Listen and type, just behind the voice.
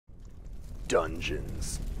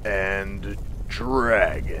Dungeons and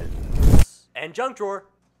Dragons. And junk drawer.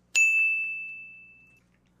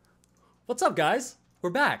 What's up, guys? We're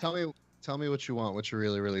back. Tell me what you want. What you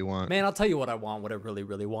really want. Man, I'll tell you what I want. What I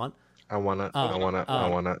really want. I wanna. Talk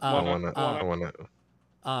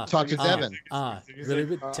to Devin.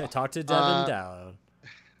 Talk to Devin down.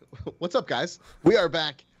 What's up, guys? We are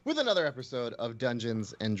back with another episode of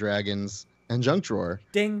Dungeons and Dragons and Junk Drawer.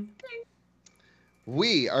 Ding.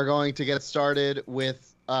 We are going to get started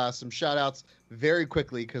with some shout-outs very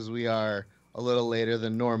quickly because we are a little later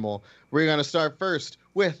than normal. We're going to start first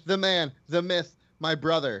with the man, the myth, my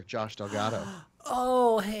brother, Josh Delgado.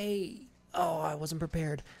 Oh, hey. Oh, I wasn't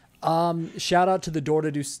prepared. Shout out to the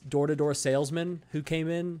door-to-door salesman who came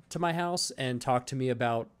in to my house and talked to me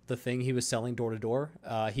about the thing he was selling door-to-door.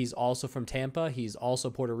 He's also from Tampa. He's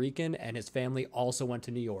also Puerto Rican, and his family also went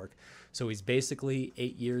to New York. So he's basically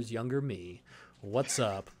 8 years younger me. What's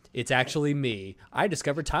up? It's actually me. I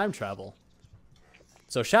discovered time travel.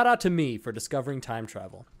 So shout out to me for discovering time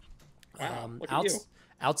travel. Wow, look at you.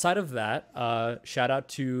 Outside of that, shout out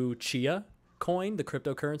to Chia coin, the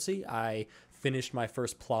cryptocurrency. I finished my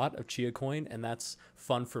first plot of Chia coin, and that's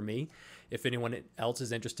fun for me. If anyone else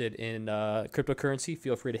is interested in cryptocurrency,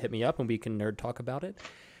 feel free to hit me up and we can nerd talk about it.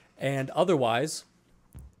 And otherwise,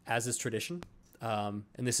 as is tradition, and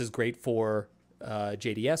this is great for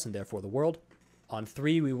JDS and therefore the world, on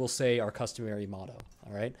 3 we will say our customary motto.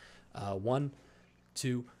 All right, 1,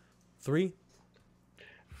 2, 3.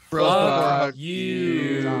 Fuck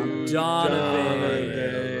you,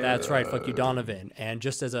 Donovan. That's right, fuck you, Donovan. And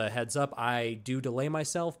just as a heads up, I do delay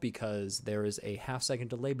myself because there is a half-second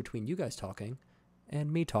delay between you guys talking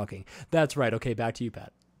and me talking. That's right. Okay, back to you,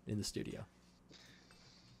 Pat, in the studio.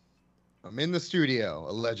 I'm in the studio,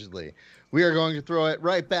 allegedly. We are going to throw it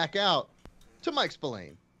right back out to Mike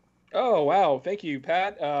Spillane. Oh, wow. Thank you,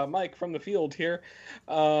 Pat. Mike from the field here.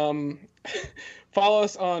 Follow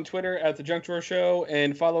us on Twitter at The Junk Drawer Show,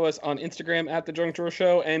 and follow us on Instagram at The Junk Drawer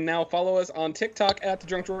Show, and now follow us on TikTok at The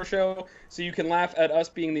Junk Drawer Show, so you can laugh at us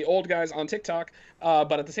being the old guys on TikTok.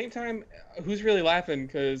 But at the same time, who's really laughing?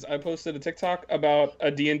 Because I posted a TikTok about a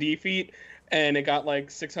D&D feat, and it got like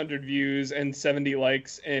 600 views and 70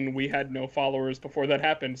 likes, and we had no followers before that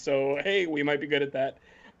happened. So, hey, we might be good at that.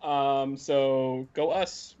 So go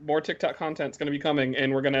us. More TikTok content's going to be coming,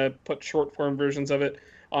 and we're going to put short form versions of it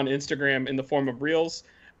on Instagram in the form of Reels.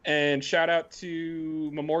 And shout out to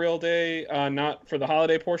Memorial Day, not for the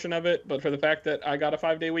holiday portion of it, but for the fact that I got a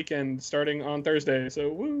 5-day weekend starting on Thursday. So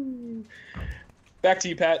woo! Back to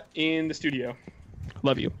you, Pat, in the studio.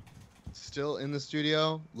 Love you. Still in the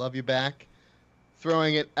studio. Love you back.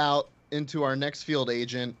 Throwing it out into our next field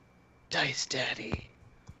agent, Dice Daddy.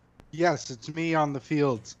 Yes, it's me on the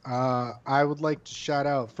field. I would like to shout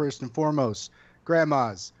out first and foremost,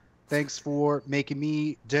 grandmas. Thanks for making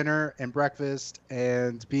me dinner and breakfast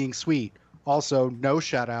and being sweet. Also, no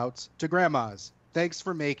shout outs to grandmas. Thanks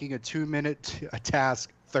for making a 2-minute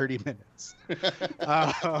task 30 minutes.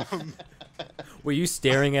 Were you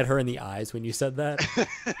staring at her in the eyes when you said that?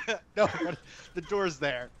 No, but the door's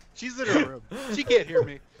there. She's in her room. She can't hear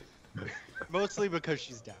me. Mostly because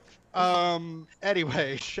she's deaf.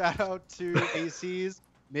 Anyway, shout out to ACs.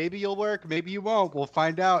 Maybe you'll work, maybe you won't. We'll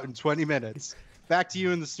find out in 20 minutes. Back to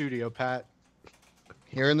you in the studio, Pat.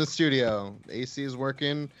 Here in the studio, AC is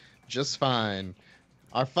working just fine.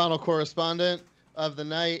 Our final correspondent of the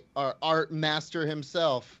night, our art master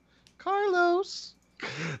himself, Carlos.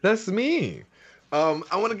 That's me.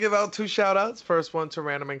 I want to give out 2 shout-outs. First one to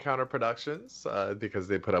Random Encounter Productions, because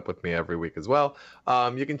they put up with me every week as well.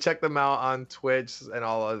 You can check them out on Twitch and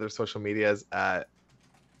all other social medias at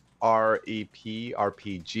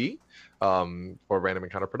REPRPG, for Random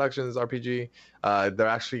Encounter Productions RPG. They're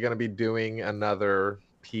actually going to be doing another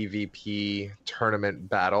PvP tournament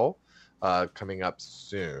battle coming up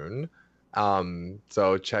soon.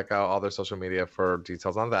 So check out all their social media for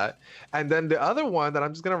details on that. And then the other one that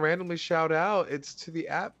I'm just going to randomly shout out, it's to the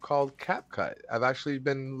app called CapCut. I've actually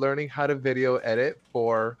been learning how to video edit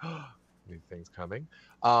for new things coming.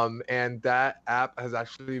 And that app has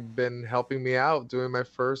actually been helping me out doing my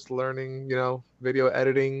first learning, video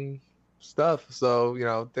editing stuff.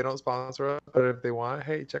 So, they don't sponsor us, but if they want,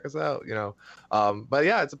 hey, check us out, But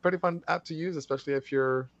yeah, it's a pretty fun app to use, especially if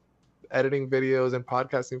you're editing videos and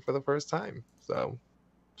podcasting for the first time. So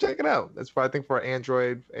check it out. It's I think for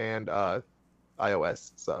Android and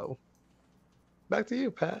iOS. So back to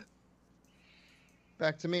you, Pat.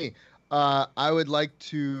 Back to me. I would like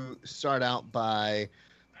to start out by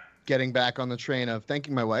getting back on the train of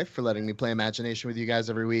thanking my wife for letting me play Imagination with you guys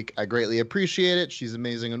every week. I greatly appreciate it. She's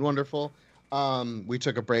amazing and wonderful. We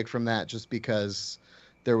took a break from that just because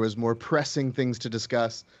there was more pressing things to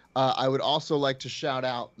discuss. I would also like to shout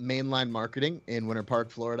out Mainline Marketing in Winter Park,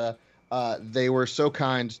 Florida. They were so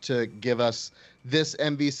kind to give us this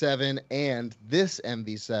MV7 and this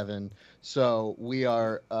MV7. So we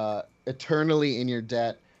are eternally in your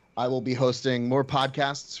debt. I will be hosting more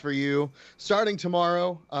podcasts for you starting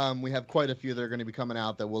tomorrow. We have quite a few that are going to be coming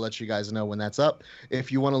out that we'll let you guys know when that's up.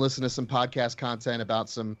 If you want to listen to some podcast content about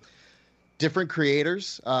some different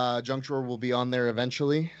creators, Junk Drawer will be on there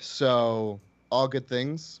eventually. So all good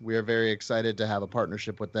things. We are very excited to have a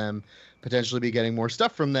partnership with them, potentially be getting more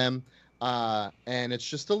stuff from them. And it's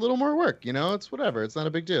just a little more work, you know, it's whatever. It's not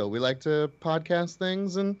a big deal. We like to podcast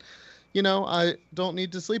things and, you know, I don't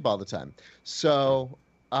need to sleep all the time. So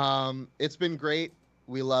it's been great.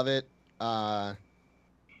 We love it.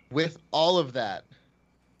 With all of that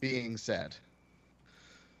being said,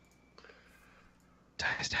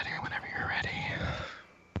 Dice Daddy, whenever you're ready.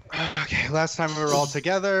 Okay, last time we were all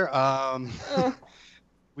together,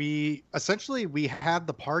 we had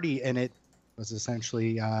the party, and it was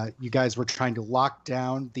essentially you guys were trying to lock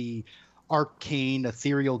down the arcane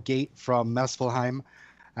ethereal gate from Muspelheim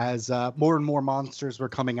as more and more monsters were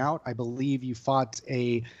coming out. I believe you fought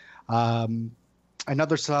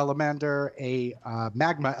another salamander, a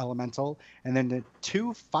magma elemental, and then the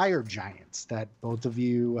 2 fire giants that both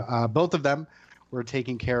of them were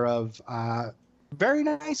taken care of very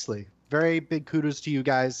nicely. Very big kudos to you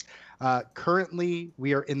guys. Currently,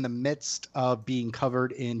 we are in the midst of being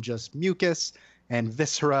covered in just mucus and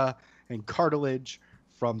viscera and cartilage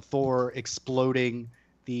from Thor exploding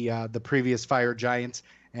the previous fire giants,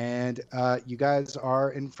 and you guys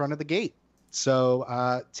are in front of the gate.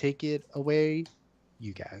 So take it away,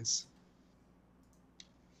 you guys.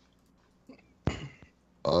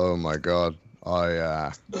 Oh my God,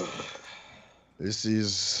 this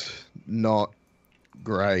is not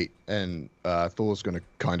great, and Thor's going to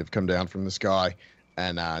kind of come down from the sky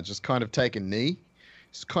and just kind of take a knee.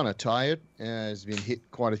 He's kind of tired. He's been hit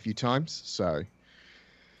quite a few times, so.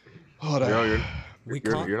 You're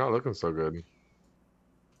not looking so good.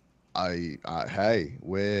 Hey,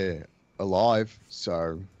 we're alive,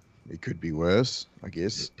 so it could be worse, I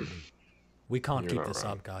guess. We can't keep this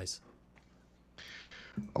up, guys.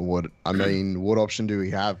 What option do we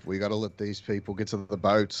have? We got to let these people get to the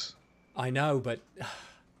boats. I know, but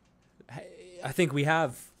I think we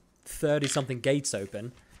have 30-something gates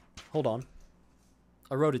open. Hold on.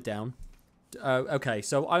 I wrote it down. Okay,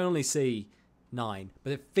 so I only see 9,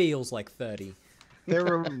 but it feels like 30. There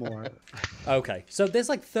were more. Okay, so there's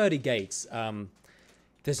like 30 gates.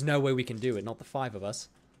 There's no way we can do it. Not the 5 of us.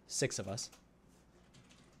 6 of us.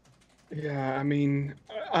 Yeah, I mean,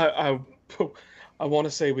 I want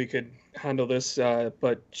to say we could handle this,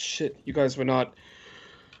 but shit, you guys were not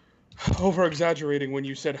over-exaggerating when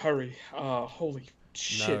you said hurry. Holy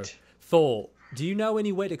shit. No. Thor, do you know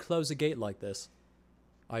any way to close a gate like this?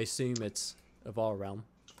 I assume it's of our realm.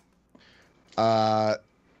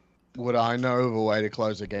 Would I know of a way to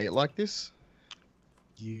close a gate like this?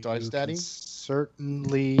 Dice Daddy?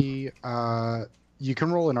 Certainly. You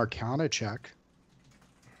can roll an Arcana check.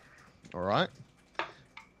 All right.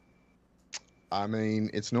 I mean,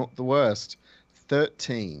 it's not the worst.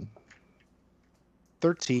 13.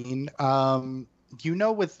 13. You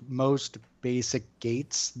know, with most basic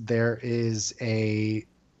gates, there is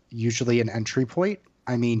usually an entry point.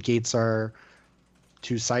 I mean, gates are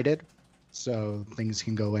 2-sided, so things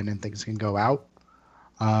can go in and things can go out.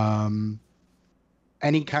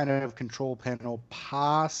 Any kind of control panel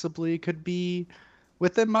possibly could be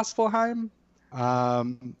within Muspelheim,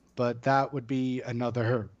 but that would be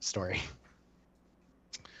another story.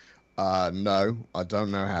 No, I don't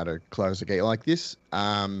know how to close a gate like this.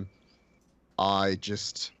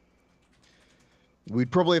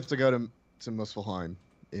 We'd probably have to go to Muspelheim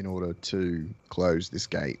in order to close this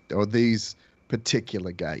gate, or these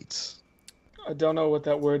particular gates. I don't know what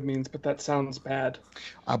that word means, but that sounds bad.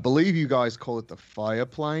 I believe you guys call it the fire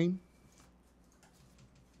plane.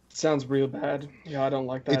 It sounds real bad. Yeah, I don't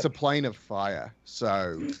like that. It's a plane of fire,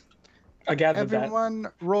 so... I gathered that. Everyone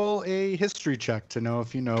roll a history check to know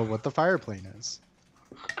if you know what the fire plane is.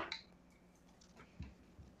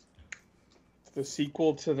 The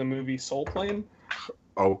sequel to the movie Soul Plane?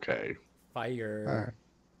 Okay. Fire.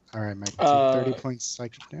 All right, Mike. Take 30 points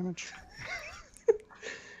psychic damage.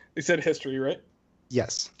 They said history, right?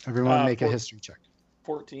 Yes. Everyone make a history check.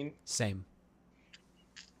 14. Same.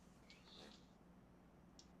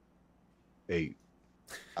 8.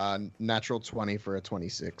 Natural 20 for a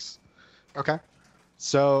 26. Okay.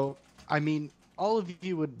 So, I mean, all of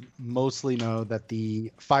you would mostly know that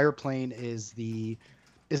the fire plane is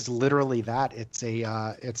literally that.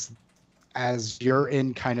 It's as you're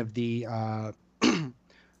in kind of the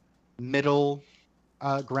middle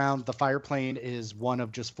ground, the fire plane is one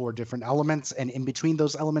of just 4 different elements, and in between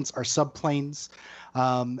those elements are subplanes.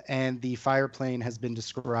 And the fire plane has been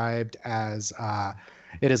described as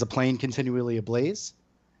it is a plane continually ablaze.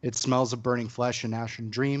 It smells of burning flesh and ash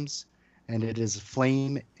and dreams, and it is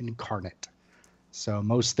flame incarnate. So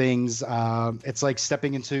most things, it's like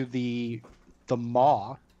stepping into the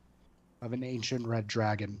maw of an ancient red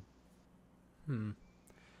dragon.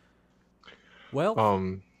 Well,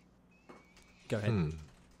 go ahead.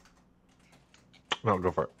 No,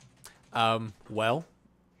 go for it. Well,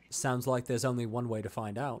 sounds like there's only one way to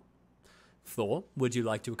find out. Thor, would you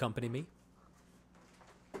like to accompany me?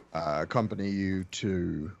 Accompany you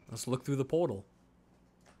to... Let's look through the portal.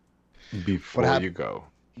 Before you go.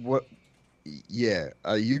 What? Yeah,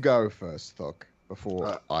 you go first, Thok,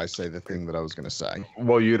 before I say the thing that I was going to say.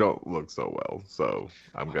 Well, you don't look so well, so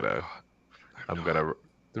I'm gonna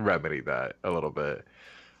remedy that a little bit.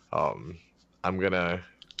 I'm gonna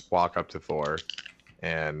walk up to Thor,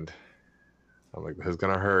 and I'm like, "This is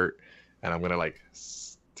gonna hurt," and I'm gonna like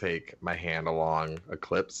take my hand along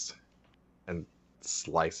Eclipse and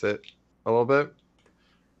slice it a little bit,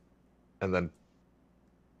 and then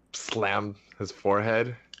slam his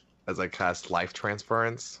forehead as I cast life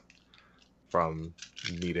transference from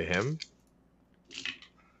me to him.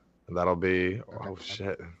 And that'll be, oh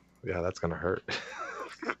shit. Yeah, that's gonna hurt.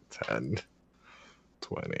 10,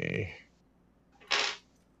 20,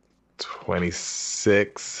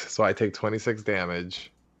 26. So I take 26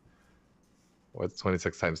 damage. What's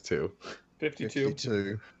 26 times 2? 52.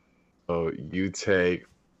 52. So you take,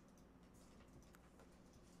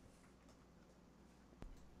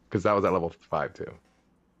 because that was at level 5 too.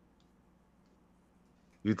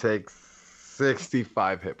 You take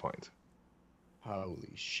 65 hit points.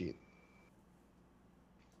 Holy shit.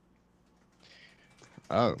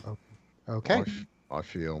 Oh. Okay. I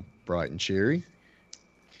feel bright and cheery.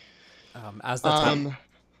 As that's happening,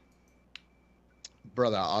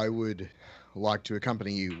 Brother, I would like to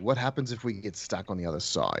accompany you. What happens if we get stuck on the other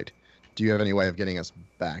side? Do you have any way of getting us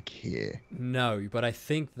back here? no, but I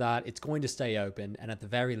think that it's going to stay open, and at the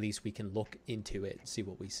very least, we can look into it and see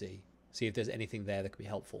what we see. See if there's anything there that could be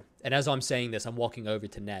helpful. And as I'm saying this, I'm walking over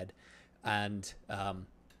to Ned, and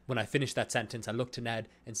when I finish that sentence, I look to Ned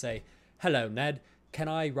and say, "Hello, Ned. Can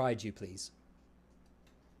I ride you, please?"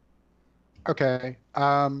 Okay.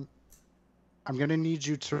 I'm going to need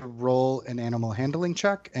you to roll an animal handling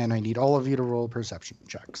check, and I need all of you to roll perception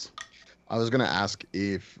checks. I was going to ask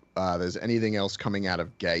if there's anything else coming out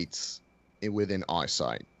of gates within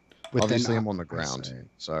eyesight. Obviously, I'm on the ground, eyesight.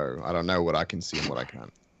 so I don't know what I can see and what I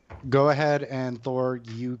can't. Go ahead, and Thor,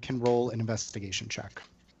 you can roll an investigation check.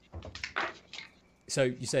 So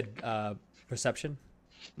you said perception?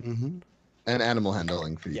 Mm-hmm. And animal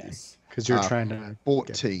handling for you. Yes. Because you're trying to...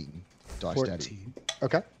 14 dice daddy. 14.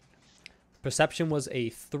 Okay. Perception was a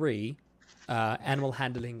 3. Animal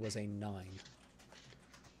handling was a 9.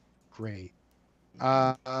 Great.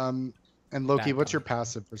 And Loki, Bad what's your time.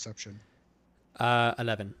 passive perception?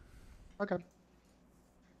 11. Okay.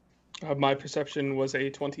 My perception was a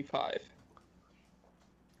 25.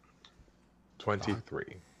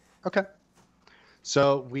 23. Okay.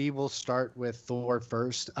 So we will start with Thor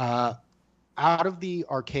first. Out of the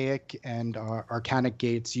archaic and arcanic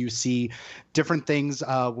gates, you see different things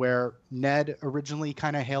where Ned originally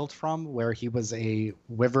kind of hailed from, where he was a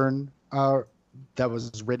wyvern that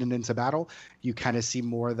was ridden into battle. You kind of see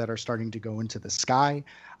more that are starting to go into the sky.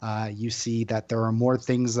 You see that there are more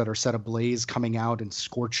things that are set ablaze coming out and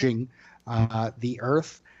scorching the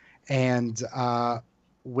earth. And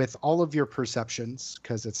with all of your perceptions,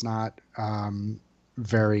 because it's not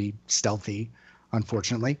very stealthy,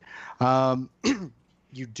 unfortunately,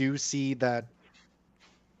 you do see that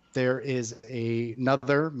there is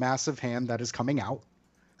another massive hand that is coming out,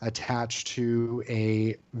 attached to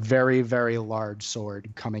a very, very large sword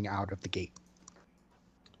coming out of the gate.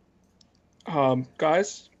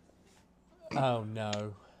 Guys, Oh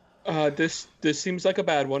no. this seems like a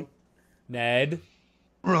bad one. Ned?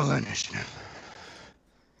 Roll initiative.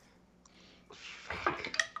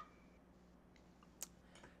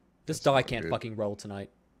 This That's die not can't good. fucking roll tonight.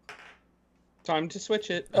 Time to switch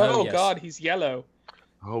it. Oh, Oh, yes. God, he's yellow.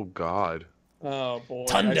 Oh God. Oh boy,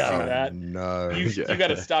 Thunder! I see Oh, that. no. You Yeah. got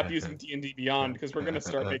to stop using D&D Beyond because we're gonna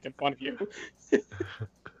start making fun of you.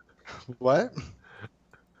 What?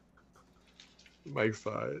 Mike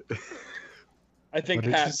saw it. I think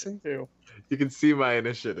What did you Pat say? too. You can see my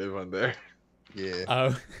initiative on there.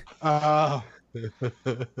 Yeah. Oh.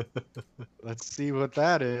 Let's see what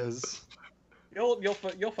that is.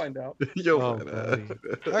 You'll find out. You'll Oh, buddy.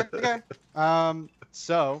 Okay.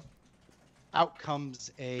 So out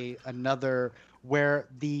comes another where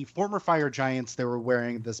the former fire giants, they were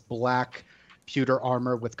wearing this black pewter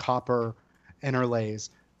armor with copper interlays.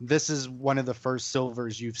 This is one of the first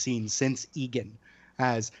silvers you've seen since Egan,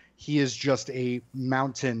 as he is just a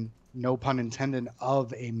mountain, no pun intended,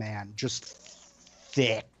 of a man, just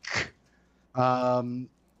thick.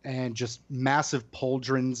 And just massive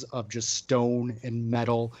pauldrons of just stone and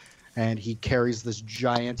metal. And he carries this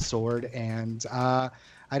giant sword. And I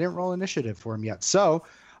didn't roll initiative for him yet. So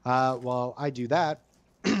while I do that,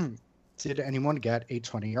 did anyone get a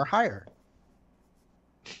 20 or higher?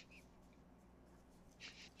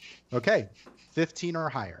 Okay, 15 or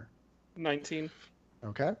higher. 19.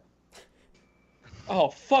 Okay. Oh,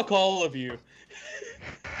 fuck all of you.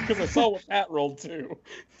 Because I saw what Pat rolled too.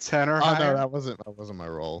 10 or Oh higher? no, that wasn't my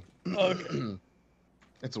roll. Okay.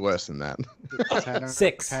 It's worse than that. 10 or,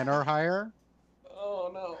 6. 10 or higher? Oh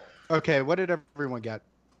no. Okay, what did everyone get?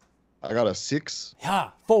 I got a 6.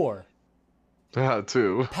 Ha! 4.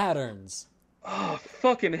 2. Patterns. Oh,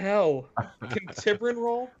 fucking hell. Can Tibrin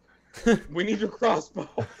roll? We need your crossbow.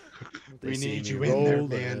 We see need me you in there,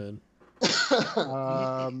 rolling.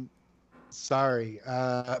 man. Sorry.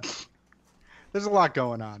 There's a lot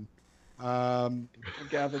going on. I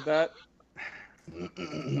gathered that.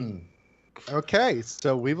 Okay,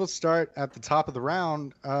 so we will start at the top of the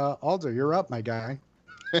round. Alder, you're up, my guy.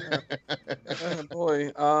 Oh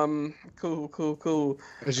boy. Cool.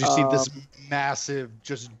 As you see this massive,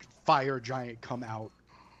 just fire giant come out.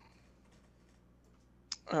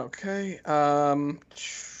 Okay.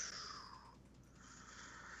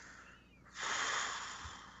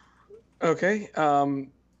 Okay.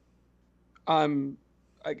 I'm,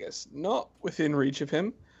 I guess, not within reach of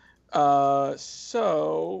him.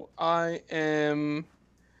 So I am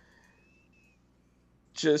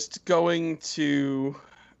just going to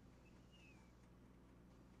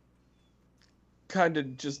kind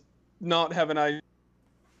of just not have an idea.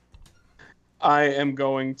 I am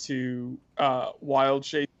going to wild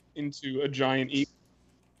shape into a giant eagle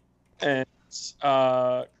and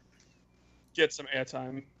get some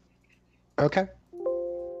airtime. Okay.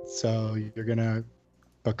 So you're gonna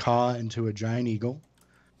Baka into a giant eagle.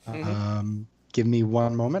 Give me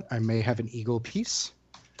one moment. I may have an eagle piece.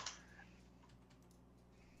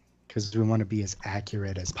 Because we want to be as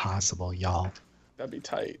accurate as possible, y'all. That'd be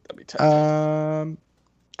tight. I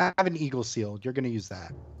have an eagle seal. You're gonna use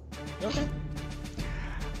that. Okay.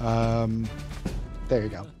 There you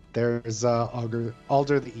go. There's Alder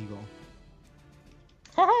the eagle.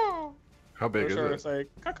 How big is Sure, it? say,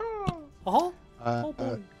 caca. Uh-huh.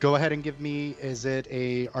 Go ahead and give me.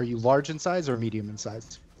 Are you large in size or medium in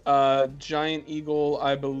size? Giant eagle,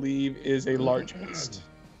 I believe, is a large beast.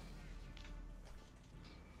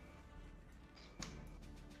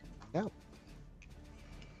 Yeah.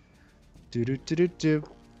 Do do do do do.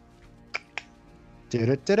 Do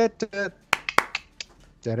do do do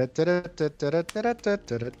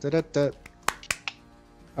do.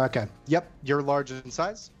 Okay. Yep, you're large in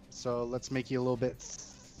size, so let's make you a little bit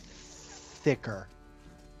thicker.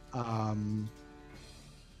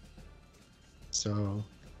 So.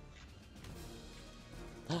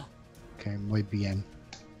 Okay, muy bien.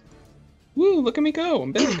 Woo! Look at me go!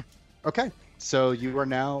 I'm big. Okay, so you are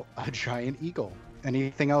now a giant eagle.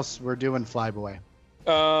 Anything else we're doing, Flyboy?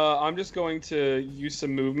 I'm just going to use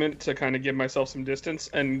some movement to kind of give myself some distance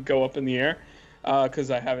and go up in the air,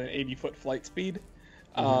 because I have an 80-foot flight speed.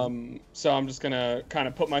 So I'm just gonna kind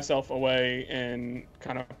of put myself away and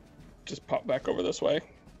kind of just pop back over this way,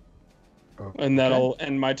 and that'll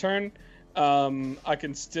end my turn. I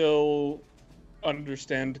can still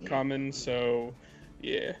understand common, so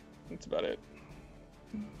yeah, that's about it.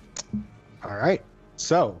 All right.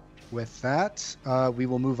 So with that, we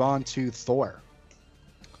will move on to Thor.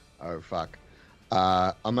 Oh fuck.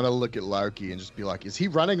 I'm gonna look at Loki and just be like, is he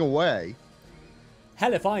running away?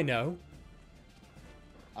 Hell if I know.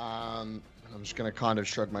 I'm just gonna kind of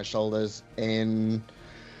shrug my shoulders and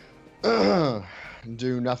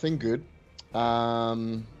do nothing good.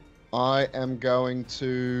 I am going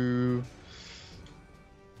to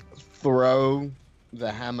throw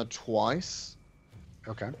the hammer twice.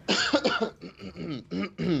 Okay.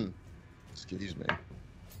 Excuse me.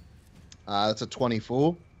 That's a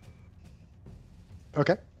 24.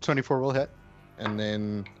 Okay. 24 will hit. And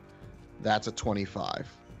then that's a 25.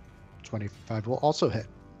 25 will also hit.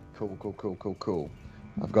 Cool.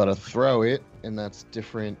 I've got to throw it, and that's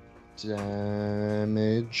different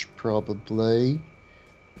damage, probably.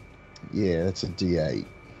 Yeah, that's a D8.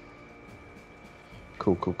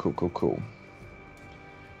 Cool.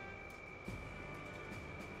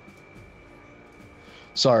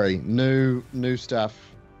 Sorry, new stuff.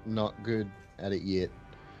 Not good at it yet.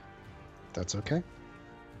 That's okay.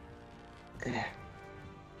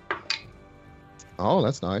 Oh,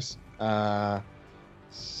 that's nice.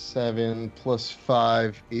 7 plus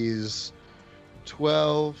 5 is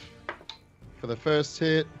 12 for the first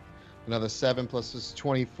hit. Another 7 plus is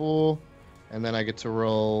 24. And then I get to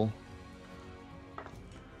roll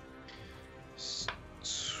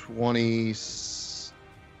 20.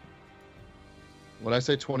 What did I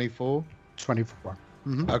say? 24? 24.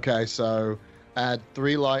 Mm-hmm. Okay, so add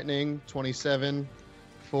 3 lightning, 27,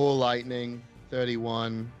 4 lightning,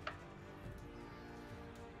 31,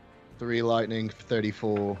 3 lightning,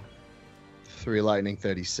 34, 3 lightning,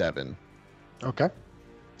 37. Okay.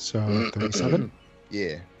 So 37.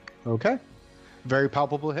 Yeah. Okay. Very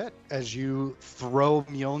palpable hit as you throw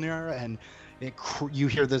Mjolnir, and you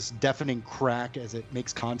hear this deafening crack as it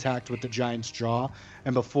makes contact with the giant's jaw,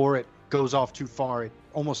 and before it goes off too far, it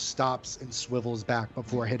almost stops and swivels back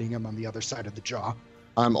before hitting him on the other side of the jaw.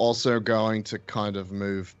 I'm also going to kind of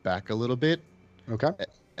move back a little bit. Okay.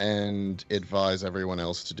 And advise everyone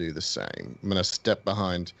else to do the same. I'm going to step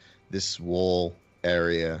behind this wall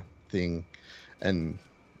area thing, and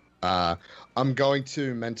I'm going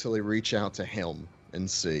to mentally reach out to Helm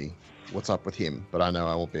and see what's up with him, but I know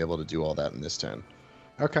I won't be able to do all that in this turn.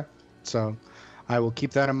 Okay. So I will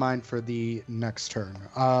keep that in mind for the next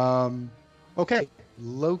turn. Okay.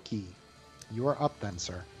 Loki, you're up then,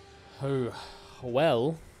 sir. Oh,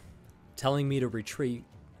 well, telling me to retreat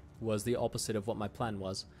was the opposite of what my plan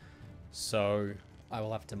was. So I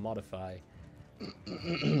will have to modify.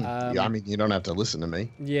 Yeah, I mean, you don't have to listen to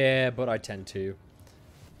me. Yeah, but I tend to.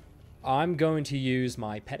 I'm going to use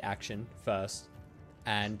my pet action first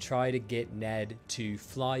and try to get Ned to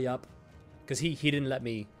fly up. Because he didn't let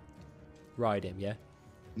me ride him, yeah?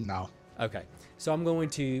 No. Okay. So I'm going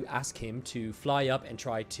to ask him to fly up and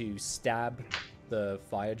try to stab the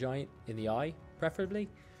fire giant in the eye, preferably.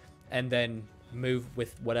 And then move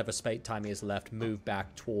with whatever space time he has left, move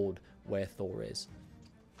back toward where Thor is.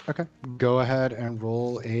 Okay. Go ahead and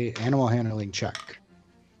roll a animal handling check.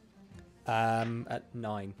 At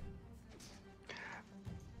 9.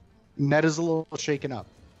 Ned is a little shaken up.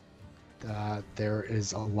 There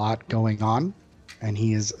is a lot going on, and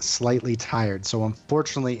he is slightly tired. So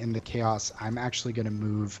unfortunately, in the chaos, I'm actually going to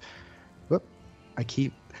move. Whoop!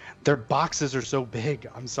 Their boxes are so big.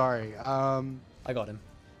 I'm sorry. I got him.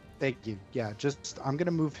 Thank you. Yeah, I'm going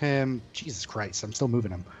to move him. Jesus Christ, I'm still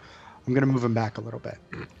moving him. I'm going to move him back a little bit.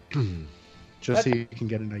 So you can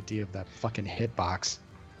get an idea of that fucking hitbox.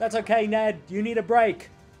 That's okay, Ned. You need a break.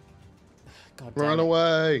 God damn Run it.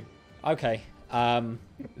 away. Okay.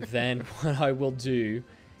 Then what I will do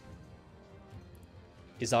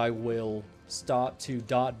is I will start to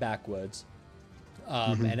dart backwards.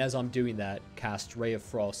 And as I'm doing that, cast Ray of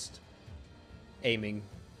Frost, aiming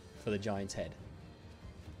for the giant's head.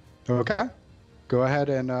 Okay. Go ahead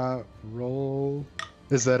and roll.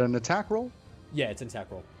 Is that an attack roll? Yeah, it's an attack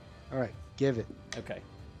roll. All right. Give it. Okay.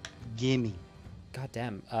 Gimme. God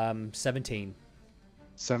damn. 17.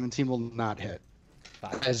 17 will not hit.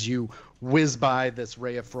 Fuck. As you whiz by this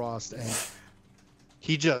ray of frost, and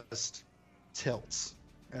he just tilts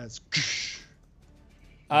as.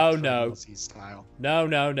 Oh no! Style. No!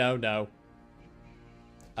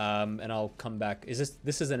 And I'll come back.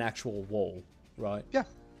 This is an actual wall, right? Yeah.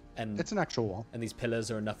 And it's an actual wall. And these pillars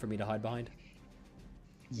are enough for me to hide behind.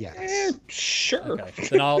 Yes. Sure. Okay.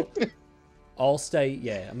 Then I'll stay.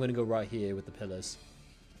 Yeah, I'm gonna go right here with the pillars.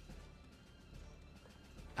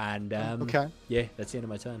 And okay. Yeah, that's the end of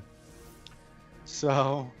my turn.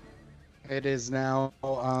 So, it is now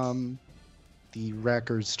the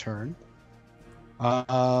Wrecker's turn.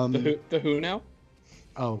 The who now?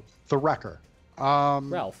 Oh, the Wrecker.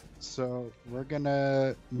 Ralph. So we're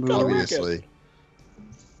gonna move Obviously.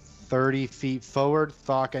 30 feet forward.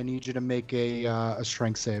 Thok, I need you to make a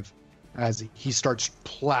strength save as he starts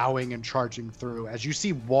plowing and charging through. As you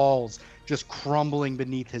see walls just crumbling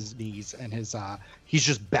beneath his knees, and he's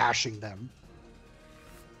just bashing them.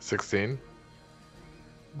 16.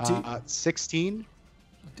 16.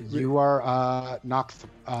 You are knocked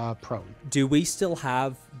prone. Do we still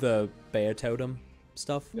have the bear totem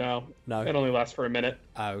stuff? No. No. It only lasts for a minute.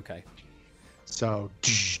 Oh, okay. So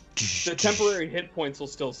The temporary hit points will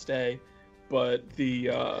still stay, but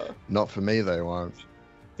the Not for me, they won't.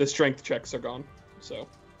 the strength checks are gone. So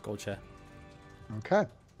Gotcha. Okay.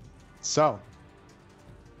 So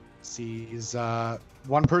sees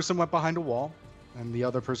one person went behind a wall, and the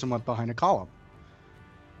other person went behind a column.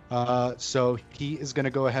 So he is going to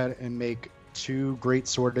go ahead and make 2 great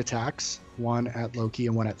sword attacks, one at Loki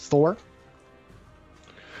and one at Thor.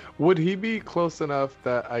 Would he be close enough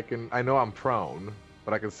that I can? I know I'm prone,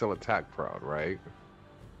 but I can still attack prone, right?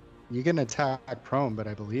 You can attack prone, but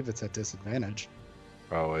I believe it's at disadvantage.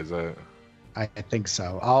 Oh, is it? I think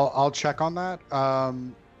so. I'll check on that.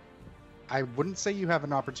 I wouldn't say you have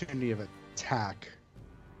an opportunity of attack,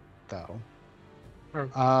 though.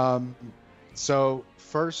 Sure. So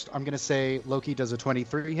first, I'm gonna say Loki does a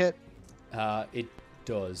 23 hit. It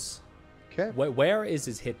does. Okay. Where is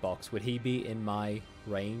his hitbox? Would he be in my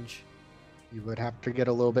range? You would have to get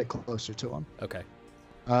a little bit closer to him. Okay.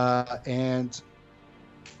 And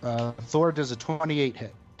Thor does a 28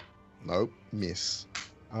 hit. Nope, miss.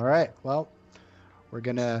 All right. Well, we're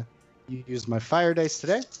gonna use my fire dice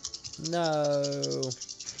today, No.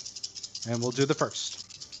 and we'll do the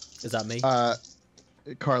first. Is that me?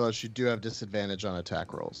 Carlos, you do have disadvantage on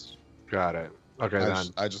attack rolls. Got it. Okay, then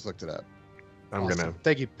I just looked it up. I'm Awesome. gonna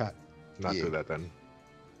Thank you, Pat. not Yeah. do that then.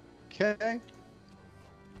 Okay.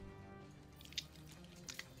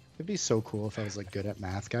 It'd be so cool if I was like good at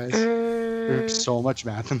math, guys. There's so much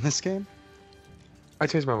math in this game. I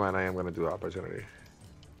changed my mind. I am gonna do opportunity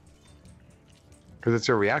because it's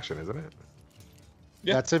your reaction, isn't it?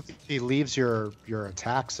 Yeah. That's if he leaves your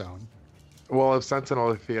attack zone. Well, if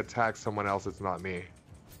Sentinel, if he attacks someone else, it's not me.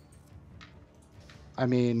 I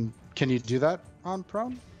mean, can you do that on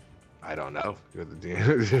prone? I don't know. You're the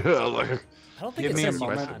DM. Like, I don't think give it me a says you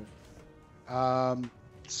moment. can.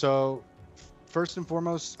 So first and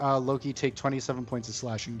foremost, Loki, take 27 points of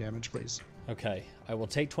slashing damage, please. Okay, I will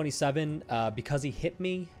take 27. Because he hit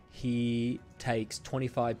me, he takes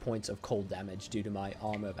 25 points of cold damage due to my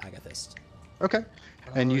armor of Agathist. Okay.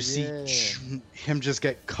 And Oh, you see yeah. him just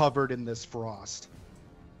get covered in this frost.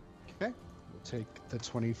 Okay. We'll take the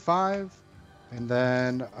 25. And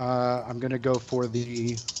then I'm going to go for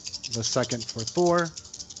the second for Thor.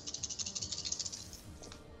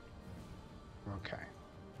 Okay.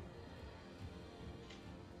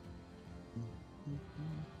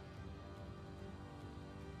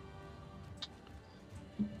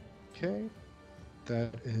 Okay.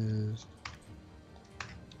 That is...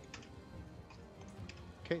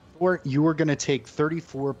 Okay, Thor, you are going to take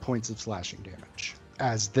 34 points of slashing damage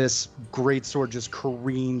as this greatsword just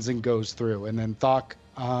careens and goes through. And then Thok,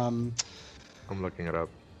 I'm looking it up.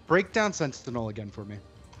 break down Sentinel again for me.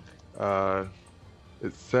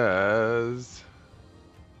 It says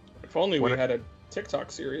If only we What- had a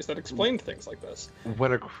TikTok series that explained things like this.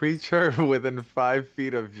 when a creature within 5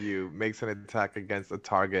 feet of you makes an attack against a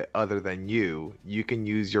target other than you, you can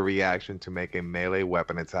use your reaction to make a melee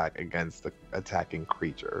weapon attack against the attacking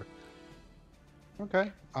creature.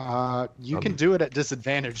 Okay. You can do it at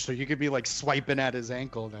disadvantage, so you could be like swiping at his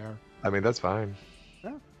ankle there. I mean, that's fine.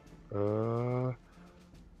 Yeah.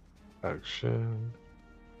 Action.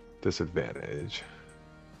 Disadvantage.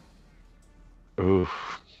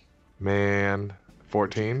 Oof. Man.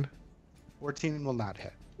 14? 14 will not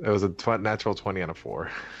hit. It was a natural 20 and a 4.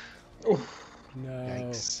 Oof. No.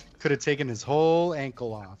 Yikes. Could have taken his whole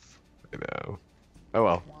ankle off. I know. Oh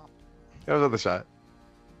well. That was another shot.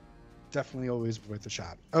 Definitely always worth a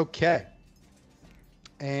shot. Okay.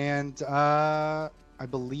 And I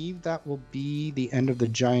believe that will be the end of the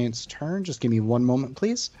Giant's turn. Just give me one moment,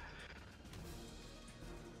 please.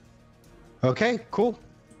 Okay, cool.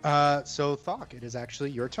 So Thok, it is actually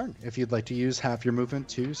your turn. If you'd like to use half your movement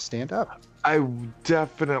to stand up. I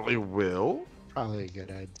definitely will. Probably a good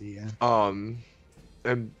idea.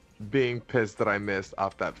 And being pissed that I missed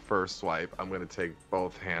off that first swipe, I'm gonna take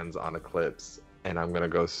both hands on Eclipse and I'm gonna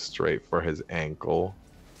go straight for his ankle.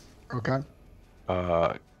 Okay.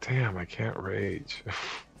 Damn, I can't rage.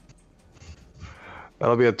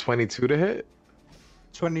 That'll be a 22 to hit.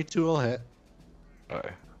 22 will hit. Okay.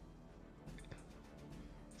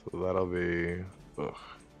 So that'll be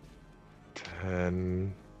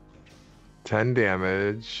 10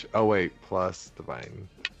 damage. Oh wait, plus divine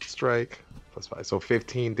strike plus 5. So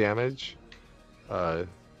 15 damage.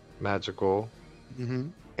 Magical, Mm-hmm.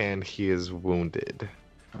 and he is wounded.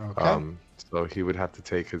 Okay. So he would have to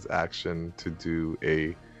take his action to do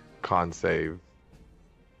a con save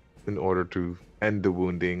in order to end the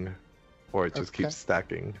wounding, or it just Okay. keeps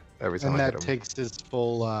stacking every time And I hit that him. takes his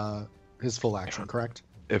full action, correct?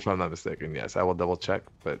 If I'm not mistaken, yes. I will double check,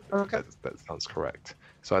 but Okay. that sounds correct.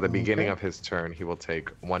 So at the beginning Okay. of his turn, he will take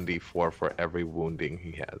 1d4 for every wounding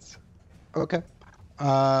he has. Okay.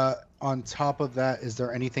 On top of that, is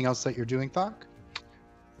there anything else that you're doing, Thok?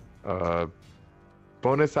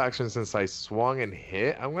 Bonus action, since I swung and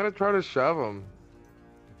hit, I'm going to try to shove him.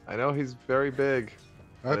 I know he's very big.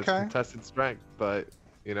 and It's Okay. contested strength, but,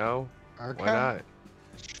 you know, Okay. why not?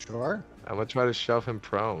 Sure. I'm going to try to shove him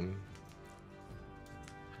prone.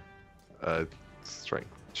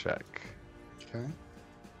 Strength check. Okay.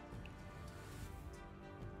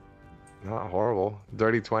 Not horrible.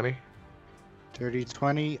 Dirty 20. Dirty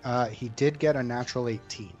 20. He did get a natural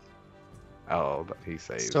 18. Oh, but he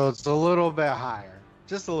saves. So it's a little bit higher.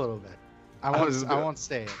 Just a little bit. I was- won't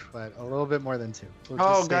say it, but a little bit more than 2. We'll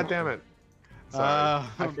Oh, just say god damn it. Sorry.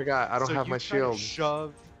 I forgot. I don't so have you my try to shield.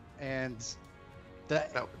 shove, and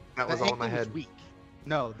That the was all in ankle my is head. weak.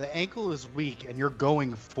 No, the ankle is weak, and you're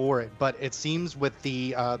going for it. But it seems with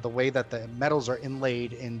the way that the metals are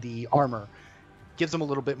inlaid in the armor, gives them a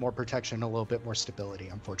little bit more protection, a little bit more stability.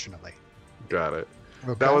 Unfortunately. Got it.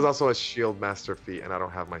 Okay. That was also a shield master feat, and I don't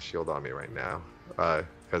have my shield on me right now.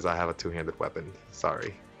 Because I have a two-handed weapon.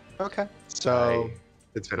 Sorry. Okay. So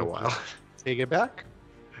It's been a while. take it back.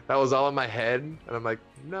 That was all in my head, and I'm like,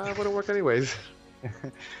 no, it wouldn't work anyways.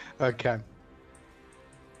 Okay.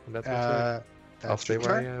 And that's my turn. I'll That's stay your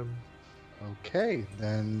where I turn. am. Okay,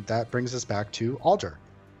 then that brings us back to Alder.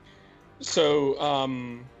 So,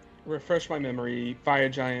 refresh my memory. Fire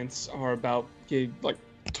giants are about like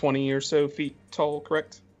 20 or so feet tall,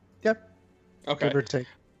 correct? Yep. Okay. Give or take.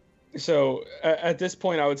 So at this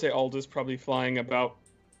point, I would say Alda's probably flying about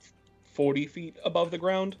 40 feet above the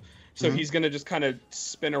ground. So Mhm. he's gonna just kind of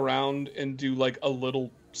spin around and do like a little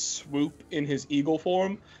swoop in his eagle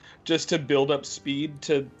form, just to build up speed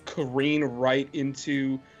to careen right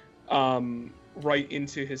into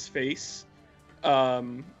his face.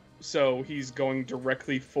 So he's going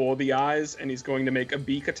directly for the eyes, and he's going to make a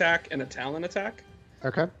beak attack and a talon attack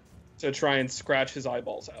Okay. to try and scratch his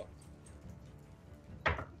eyeballs out.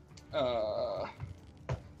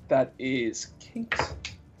 That is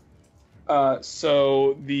kinked.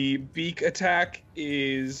 So the beak attack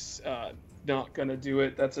is not gonna do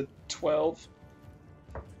it. That's a 12.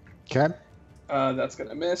 Okay. That's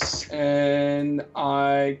gonna miss, and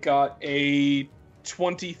I got a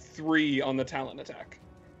 23 on the talon attack.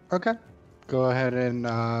 Okay. Go ahead and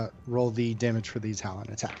roll the damage for the talon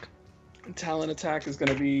attack. Talon attack is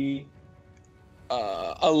gonna be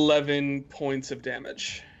 11 points of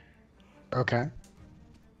damage. Okay.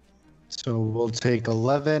 So we'll take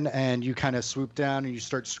 11, and you kind of swoop down and you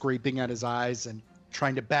start scraping at his eyes and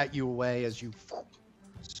trying to bat you away as you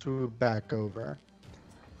swoop back over.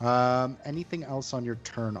 Anything else on your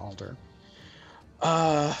turn, Alder?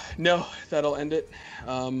 No, that'll end it.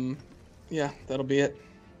 Yeah, that'll be it.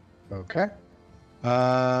 Okay.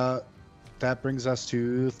 That brings us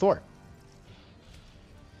to Thor.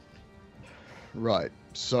 Right.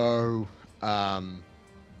 So,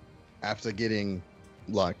 after getting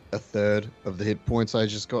like a third of the hit points I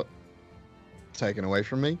just got taken away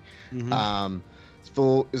from me,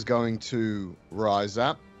 Thor is going to rise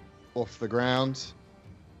up off the ground,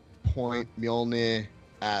 point Mjolnir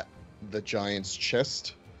at the giant's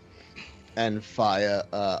chest, and fire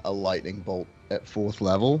a lightning bolt at 4th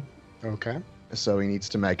level. Okay. So he needs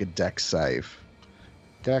to make a dex save.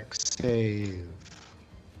 Dex save.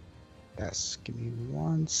 Yes, give me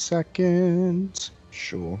 1 second.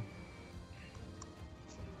 Sure.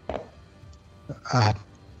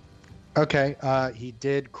 Okay, he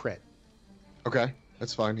did crit. Okay,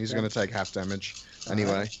 that's fine. He's going to take half damage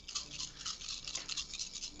anyway.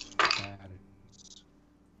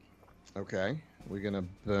 Okay, we're going to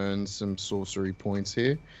burn some sorcery points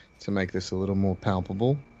here to make this a little more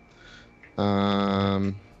palpable.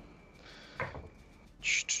 1,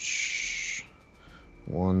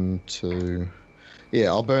 2. Yeah,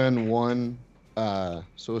 I'll burn 1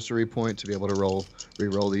 sorcery point to be able to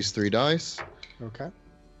re-roll these 3 dice. Okay.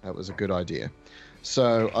 That was a good idea.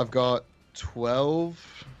 So I've got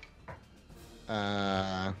 12,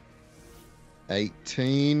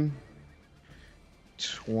 18,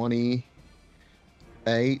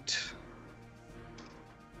 28,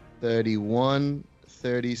 31,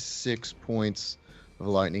 36 points of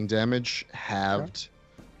lightning damage, halved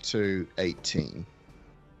to 18.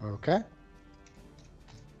 Okay.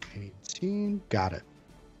 18. Got it.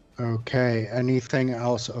 Okay. Anything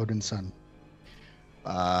else, Odinson?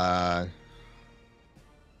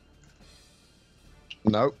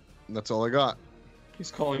 Nope. That's all I got. He's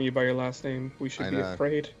calling you by your last name. We should I be know.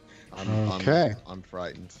 afraid. Okay. I'm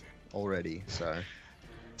frightened already, so.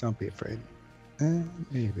 Don't be afraid.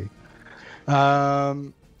 Maybe.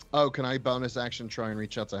 Oh, can I bonus action try and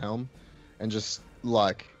reach out to Helm and just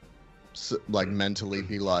like mentally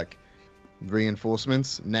be like,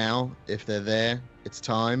 reinforcements now, if they're there, it's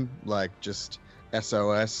time, like just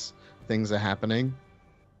SOS, things are happening.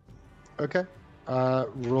 Okay.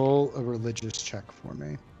 Roll a religious check for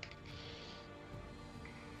me.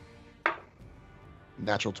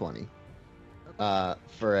 Natural 20.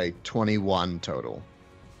 For a 21 total.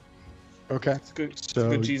 Okay. It's good. It's So a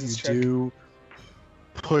good Jesus you check. do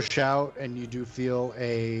push out, and you do feel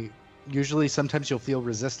usually sometimes you'll feel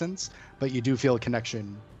resistance, but you do feel a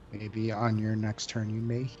connection. Maybe on your next turn you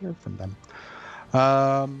may hear from them.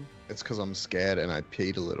 It's because I'm scared and I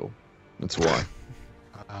peed a little. That's why.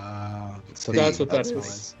 So That's what that's that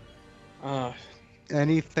noise. is.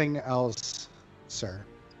 Anything else, sir?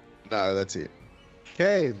 No, that's it.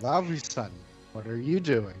 Okay, Lavi-san, what are you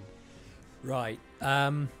doing? Right.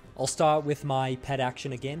 I'll start with my pet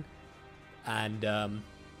action again, and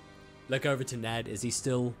look over to Ned. Is he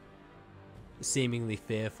still seemingly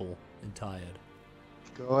fearful and tired?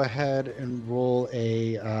 Go ahead and roll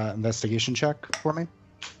a investigation check for me.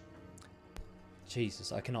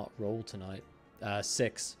 Jesus, I cannot roll tonight.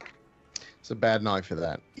 6. It's a bad night for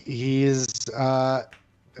that. He's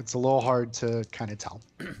it's a little hard to kind of tell.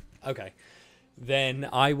 Okay. Then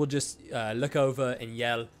I will just look over and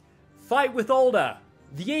yell, "Fight with Alder,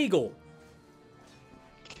 the eagle!"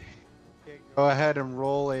 Go ahead and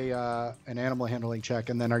roll an animal handling check,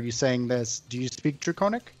 and then are you saying this? Do you speak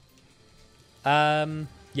Draconic?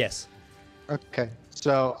 Yes. Okay,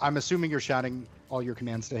 so I'm assuming you're shouting all your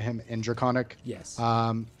commands to him in Draconic. Yes.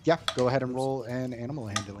 Yeah, go ahead and roll an animal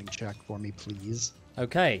handling check for me, please.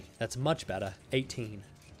 Okay, that's much better. 18.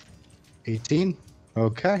 18.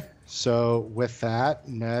 Okay, so with that,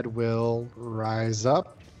 Ned will rise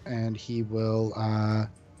up, and he will,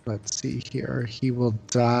 let's see here, he will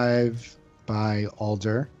dive by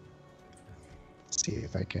Alder. Let's see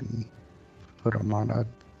if I can put him on a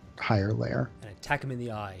higher layer. And attack him in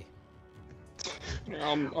the eye.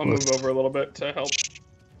 I'll move over a little bit to help.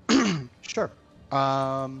 Sure.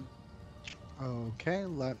 Okay,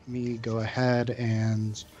 let me go ahead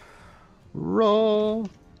and roll.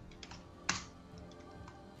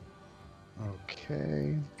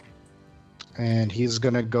 Okay. And he's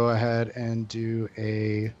going to go ahead and do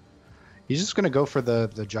he's just going to go for the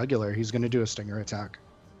jugular. He's going to do a stinger attack.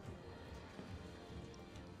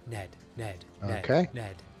 Ned. Okay.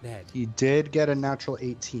 Ned. He did get a natural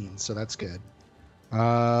 18, so that's good.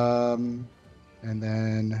 And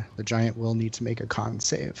then the giant will need to make a con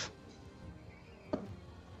save.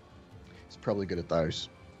 He's probably good at those.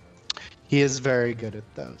 He is very good at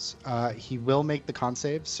those. He will make the con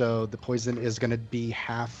save, so the poison is going to be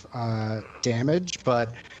half damage,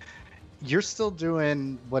 but you're still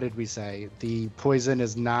doing, what did we say? The poison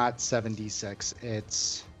is not 76.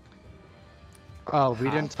 It's... Oh, we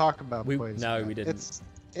didn't talk about poison. No, yet. we didn't.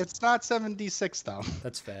 It's not 76, though.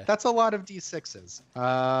 That's fair. That's a lot of D6s.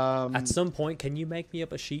 At some point, can you make me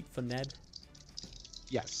up a sheet for Ned?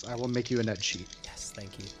 Yes, I will make you a Ned sheet. Yes,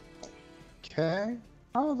 thank you. Okay.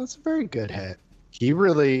 Oh, that's a very good hit. He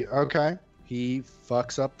really... Okay. He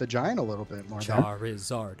fucks up the giant a little bit more.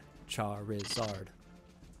 Charizard.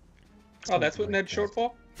 Oh, that's what Ned's short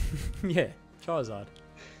for? Yeah, Charizard.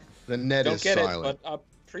 The Ned Don't is get silent. it, but I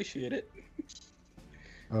appreciate it.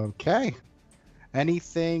 Okay.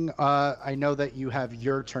 Anything? I know that you have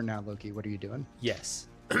your turn now, Loki. What are you doing? Yes.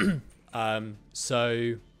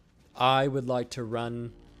 So I would like to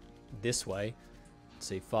run this way. Let's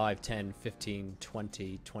see, 5, 10, 15,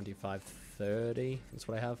 20, 25, 30. That's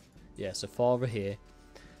what I have. Yeah, so far over here.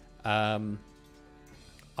 I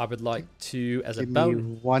would like to, as a Give me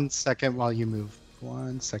bonus... 1 second while you move.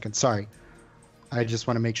 1 second. Sorry. I just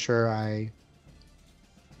want to make sure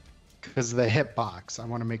because of the hitbox, I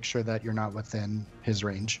want to make sure that you're not within his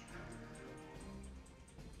range.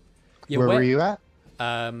 Yeah, Where were you at?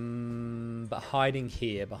 But hiding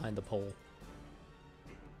here behind the pole.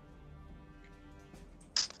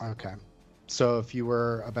 Okay. So if you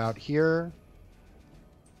were about here,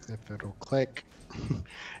 if it'll click,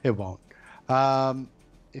 it won't.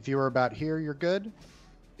 If you were about here, you're good.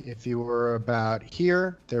 If you were about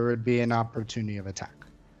here, there would be an opportunity of attack.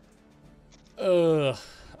 Ugh.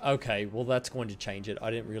 Okay, well that's going to change it. I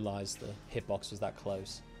didn't realize the hitbox was that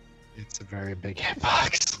close. It's a very big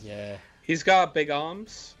hitbox. Yeah. He's got big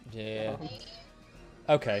arms. Yeah.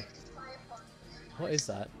 Okay. What is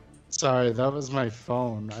that? Sorry, that was my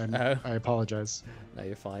phone. Oh. I apologize. No,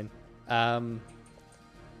 you're fine. Fucking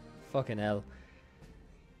hell.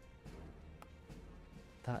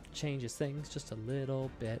 That changes things just a little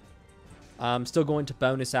bit. I'm still going to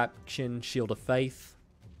bonus action Shield of Faith.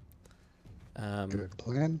 Good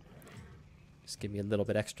plan. Just give me a little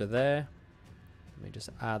bit extra there. Let me just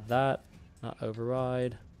add that. Not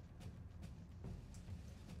override.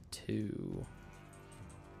 2.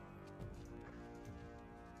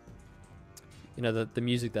 You know, the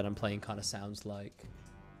music that I'm playing kind of sounds like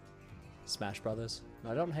Smash Brothers.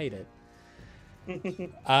 I don't hate it.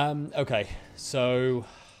 Okay, so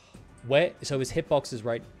so his hitbox is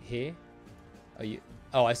right here. Are you?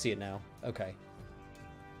 Oh, I see it now. Okay.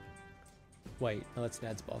 Wait, no, that's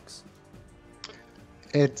Ned's box.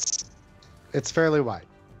 It's fairly wide.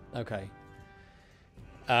 Okay.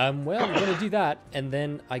 Well, I'm gonna do that, and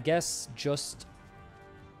then I guess just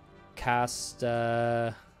cast.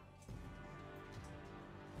 Yeah,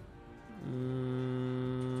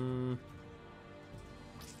 I'm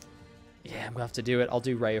gonna have to do it. I'll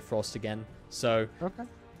do Ray of Frost again. So. Okay.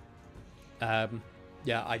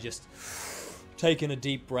 Yeah, I just take in a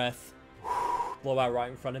deep breath, blow out right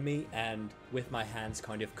in front of me, and with my hands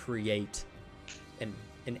kind of create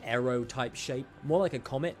an arrow type shape, more like a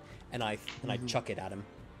comet, and I chuck it at him.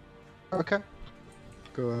 Okay.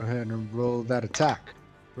 Go ahead and roll that attack.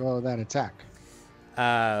 Roll that attack.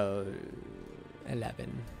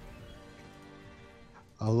 11.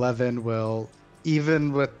 11 will,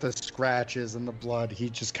 even with the scratches and the blood, he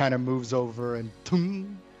just kind of moves over and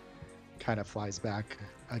kind of flies back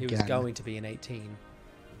again. He was going to be an 18.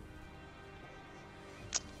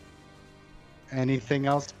 Anything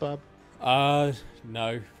else, Bob?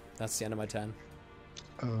 No. That's the end of my turn.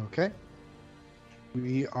 Okay.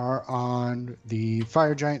 We are on the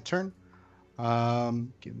fire giant turn.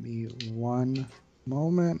 Give me one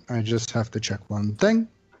moment. I just have to check one thing.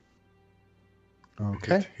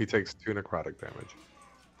 Okay. He takes 2 necrotic damage.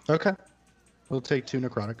 Okay. We'll take 2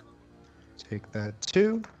 necrotic. Take that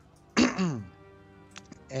 2.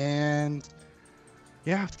 And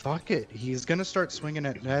yeah, fuck it. He's gonna start swinging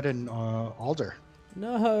at Ned and Alder.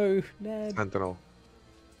 No, Ned. Sentinel.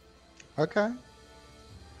 Okay.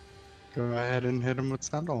 Go ahead and hit him with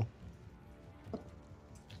Sentinel.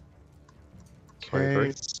 23.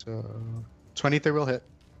 Okay, so 23 will hit.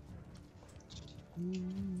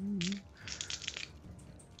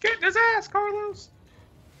 Get in his ass, Carlos!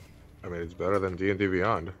 I mean, it's better than D&D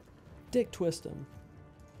Beyond. Dick twist him.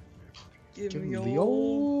 Give Give me him the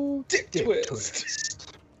old old dick twist.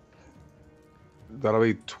 twist. That'll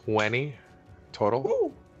be 20 total.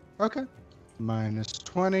 Woo! Okay. Minus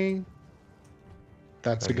 20.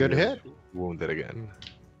 That's a And good he is hit. Wounded again.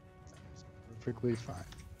 Perfectly fine.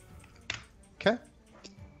 Okay.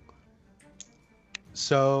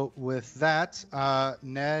 So with that,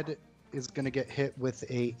 Ned is going to get hit with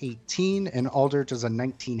a 18, and Alder does a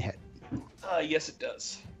 19 hit. Yes, it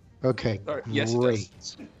does. Okay, Or, yes,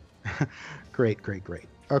 it great. Great.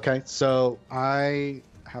 Okay, so I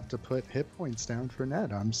have to put hit points down for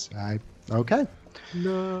Ned. Okay.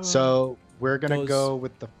 No. So we're going to Does- go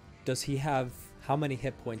with the... Does he have... How many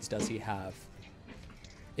hit points does he have?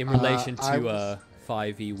 In relation I to was-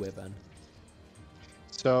 5e Wyvern.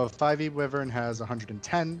 So 5e Wyvern has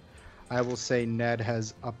 110. I will say Ned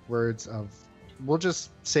has upwards of... We'll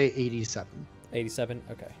just say 87. 87?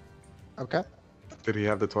 Okay. Okay. Did he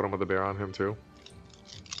have the Totem of the Bear on him too?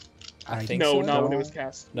 I think No, so. not when it don't was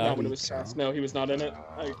cast. No. Not when it was So. cast. No, he was not in it.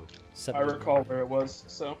 I 7. recall where it was,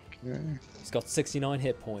 so. Okay. He's got 69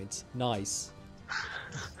 hit points. Nice.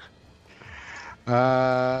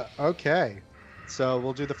 Okay. So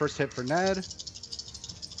we'll do the first hit for Ned.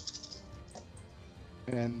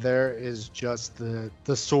 And there is just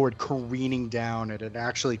the sword careening down, and it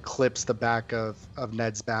actually clips the back of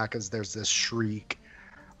Ned's back as there's this shriek.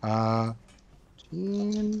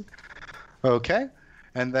 Okay.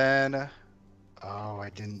 And then... Oh, I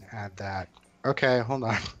didn't add that. Okay, hold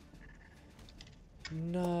on.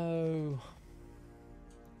 No.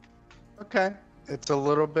 Okay. It's a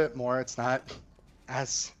little bit more. It's not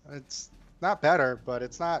better, but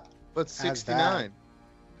it's not But As 69.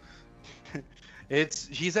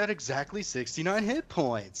 he's at exactly 69 hit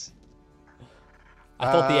points.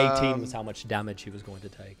 I thought the 18 was how much damage he was going to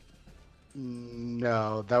take.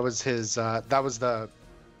 No, that was his that was the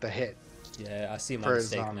hit Yeah, I see my for his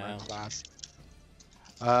mistake armor now. class.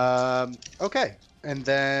 Okay. And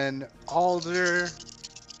then Alder.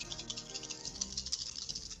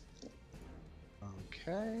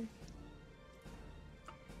 Okay.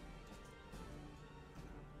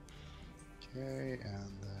 Okay,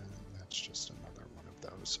 and then that's just another one of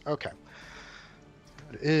those. Okay.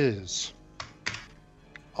 That is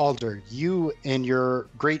Alder, you in your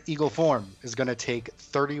Great Eagle form is going to take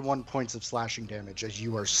 31 points of slashing damage as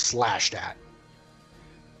you are slashed at.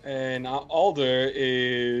 And Alder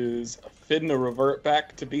is finna revert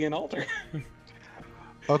back to being Alder.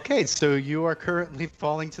 Okay, so you are currently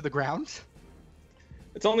falling to the ground.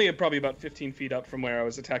 It's only probably about 15 feet up from where I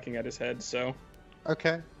was attacking at his head, so.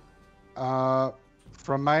 Okay.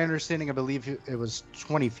 From my understanding, I believe it was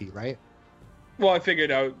 20 feet, right? Well, I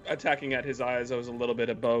figured out attacking at his eyes, I was a little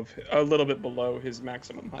bit below his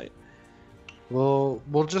maximum height. We'll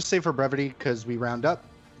just say for brevity, because we round up,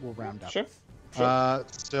 we'll round up. Sure.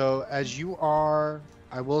 So as you are,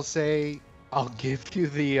 I will say, I'll give you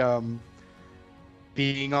the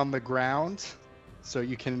being on the ground, so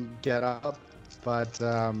you can get up. But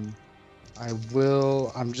I'm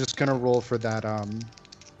just gonna roll for that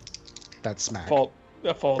smack. Fall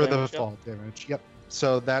For the damage, yeah. fall damage. Yep.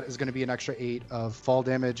 So that is going to be an extra 8 of fall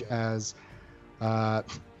damage as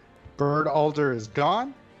Bird Alder is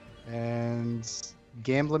gone and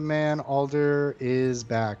Gambling Man Alder is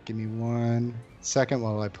back. Give me 1 second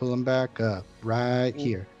while I pull him back up right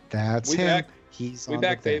here. That's We him. back. He's We on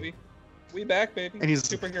back, the thing. baby. We back, baby. And he's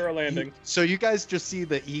Superhero landing. So you guys just see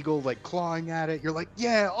the eagle like clawing at it. You're like,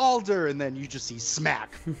 yeah, Alder, and then you just see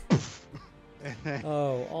smack. And then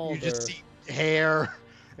Oh, Alder. you just see hair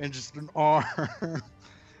and just an arm,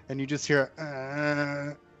 and you just hear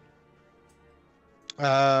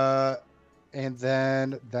and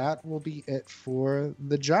then that will be it for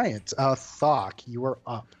the giant. Thok, you are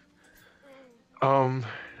up. I'm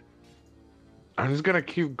just gonna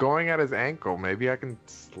keep going at his ankle. Maybe I can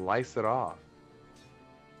slice it off.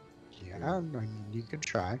 Yeah, I mean, you can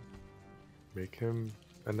try. Make him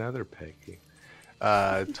another Peggy.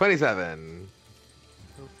 27.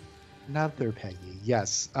 Another Peggy.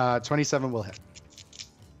 Yes, 27 will hit.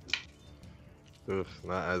 Oof,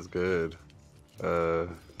 not as good. 3,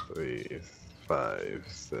 5,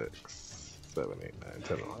 6, 7, 8, 9,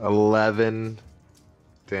 10, 11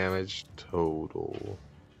 damage total.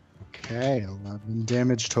 Okay, 11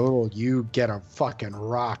 damage total. You get a fucking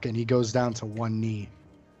rock, and he goes down to 1 knee.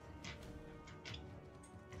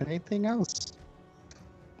 Anything else?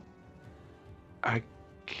 I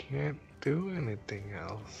can't do anything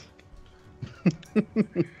else.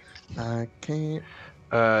 I can't.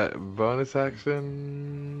 Bonus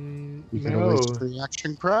action. You can No. always free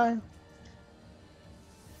action cry.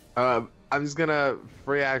 I'm just gonna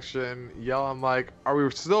free action yell. I'm like, are we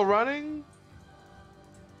still running?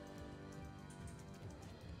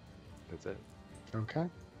 That's it. Okay.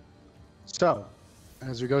 So,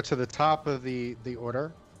 as we go to the top of the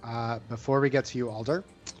order, before we get to you, Alder,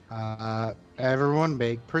 everyone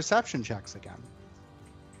make perception checks again.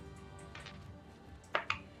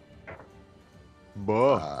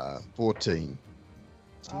 14.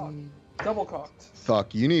 Oh, double cocked.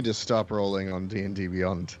 Fuck, you need to stop rolling on D&D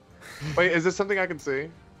Beyond. Wait, is this something I can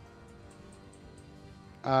see?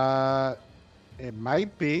 It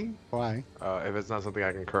might be. Why? If it's not something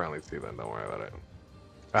I can currently see, then don't worry about it.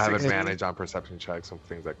 I have 16. advantage on perception checks on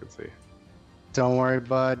things I can see. Don't worry,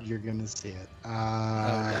 bud. You're gonna see it.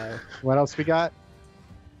 Okay. What else we got?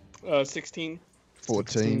 16.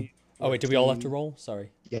 14. Oh wait, did we all have to roll?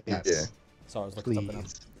 Sorry. Yes. Yeah. Sorry, I was looking something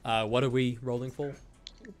Please. up. What are we rolling for?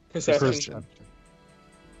 Perception.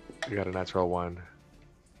 You got a natural 1.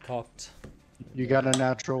 Cocked. You got a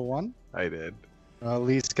natural 1? I did. Well, at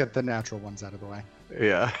least get the natural ones out of the way.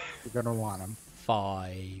 Yeah. You're gonna want them.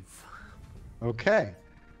 5. Okay.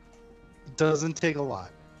 Doesn't take a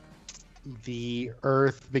lot. The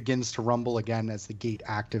earth begins to rumble again as the gate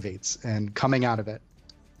activates, and coming out of it,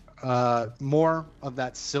 more of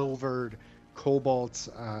that silvered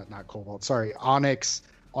onyx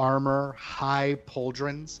armor, high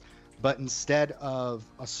pauldrons, but instead of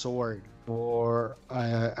a sword or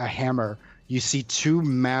a hammer, you see 2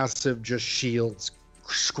 massive just shields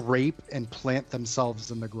scrape and plant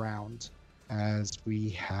themselves in the ground as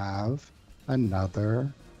we have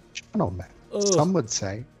another gentleman. Ugh. Some would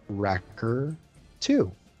say Wrecker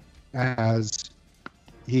 2, as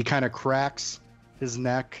he kind of cracks his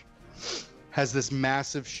neck, has this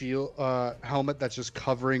massive shield helmet that's just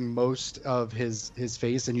covering most of his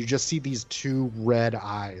face, and you just see these 2 red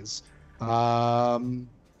eyes.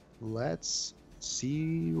 Let's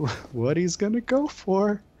see what he's gonna go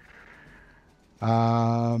for.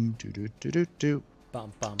 Bum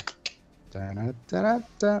bum.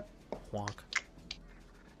 Da-da-da-da-da. Wonk.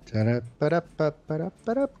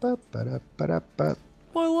 Da-da-ba-da-ba-ba-da-ba-da-ba-da-ba-da-ba.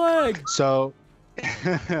 My leg. So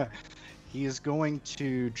he is going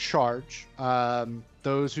to charge.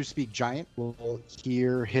 Those who speak giant will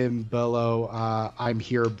hear him bellow, I'm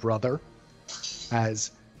here, brother, as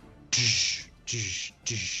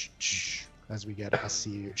we get a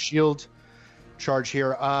shield charge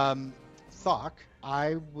here. Thok,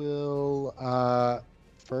 I will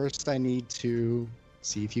first I need to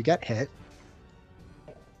see if you get hit.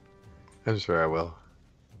 I'm sure I will.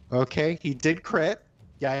 Okay, he did crit.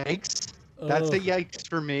 Yikes. That's a Ugh. yikes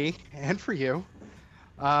for me and for you.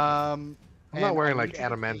 I'm not wearing like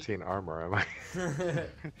adamantine. adamantine armor, am I?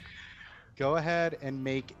 Go ahead and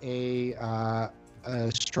make a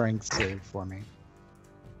strength save for me.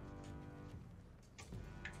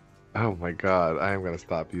 Oh my god, I am gonna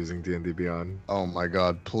stop using D&D Beyond. Oh my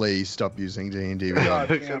god, please stop using D&D God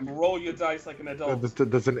Beyond. damn, roll your dice like an adult.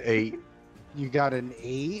 That's an 8. You got an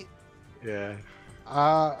 8. Yeah.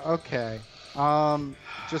 Okay.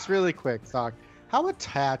 Just really quick, Thok. How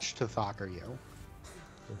attached to Thok are you?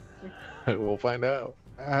 We'll find out.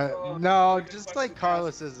 No, like a just question like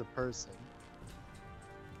Carlos is a person.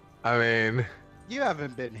 I mean, You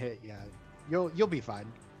haven't been hit yet. You'll be fine.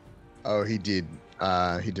 Oh, he did.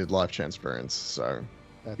 He did life transference. So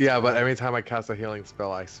That's yeah, but fine. every time I cast a healing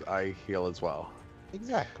spell, I heal as well.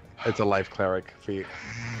 Exactly. It's a life cleric feat.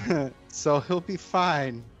 So he'll be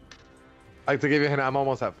fine. Like to give you a hint, I'm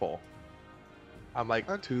almost at full. I'm like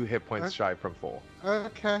Okay. 2 hit points shy from full.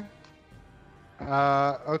 Okay.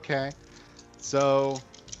 Okay. So.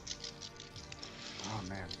 Oh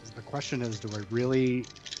man, the question is, do I really?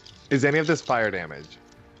 Is any of this fire damage?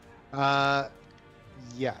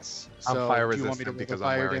 Yes. I'm So fire do you want me to resistant roll the because I'm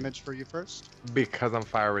fire wearing- damage for you first? Because I'm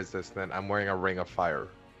fire resistant, I'm wearing a ring of fire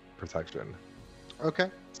protection. Okay.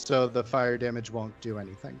 So the fire damage won't do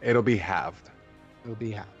anything. It'll be halved. It'll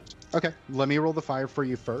be halved. Okay. Let me roll the fire for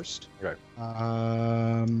you first. Okay.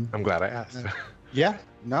 Um. I'm glad I asked. Yeah.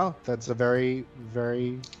 No, that's a very,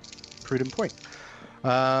 very prudent point.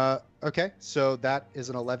 Okay. So that is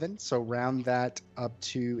an 11. So round that up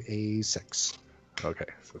to a 6. Okay.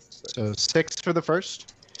 So 6. So 6 for the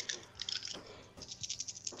first.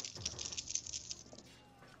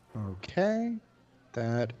 Okay.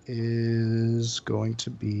 That is going to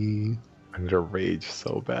be. I need to rage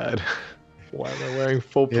so bad. Why am I wearing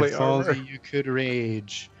full plate If armor? only you could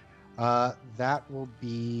rage. That will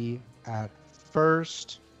be at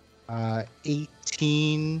first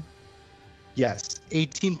 18. Yes,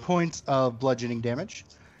 18 points of bludgeoning damage.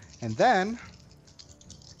 And then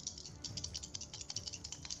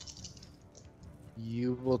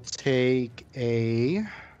you will take a.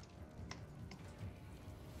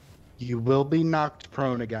 You will be knocked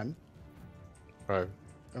prone again. Right.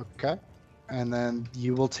 Okay. And then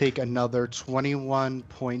you will take another 21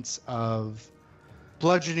 points of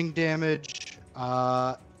bludgeoning damage.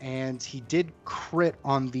 And he did crit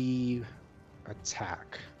on the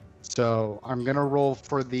attack. So I'm going to roll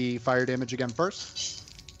for the fire damage again first.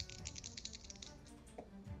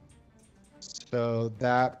 So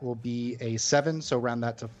that will be a 7. So round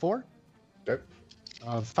that to 4 Yep.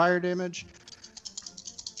 of fire damage.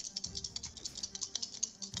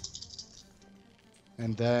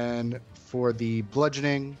 And then for the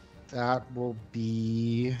bludgeoning, that will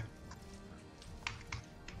be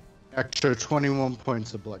extra 21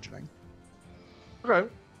 points of bludgeoning. Okay.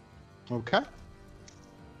 Okay.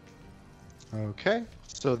 Okay.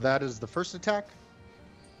 So that is the first attack.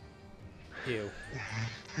 Ew.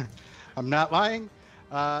 I'm not lying.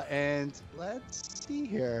 And let's see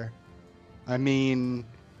here. I mean,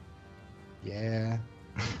 yeah.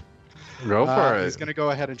 Go for it. He's going to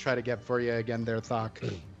go ahead and try to get for you again there,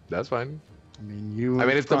 Thok. That's fine. I mean, you. I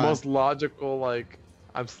mean, it's the front. most logical. Like,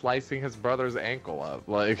 I'm slicing his brother's ankle up.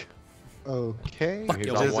 Like, Okay. He's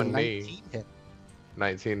on Does a one 19 knee. hit?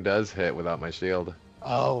 19 does hit without my shield.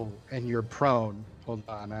 Oh, and you're prone. Hold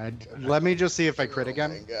on. Let me just see if I crit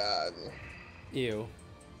again. Oh my god. Ew.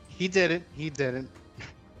 He didn't. He didn't.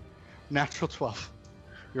 Natural 12.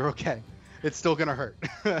 You're okay. It's still gonna hurt.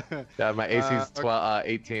 Yeah, my AC's okay.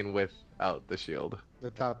 18 without the shield.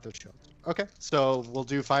 Without the shield. Okay, so we'll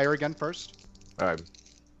do fire again first. All right.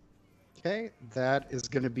 Okay, that is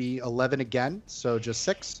gonna be 11 again, so just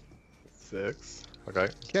 6. 6. Okay.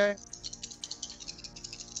 Okay.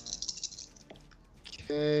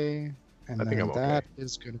 Okay, and I think then I'm okay. that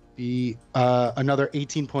is gonna be another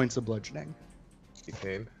 18 points of bludgeoning.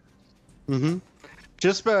 18. Mm-hmm.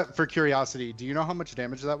 Just for curiosity, do you know how much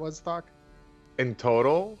damage that was, Thok? In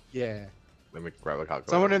total, Yeah. let me grab a calculator.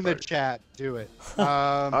 Someone in the quick. chat, do it.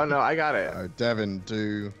 Oh no, I got it. Devin,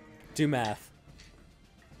 do. Do math.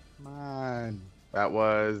 Come on. That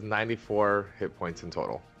was 94 hit points in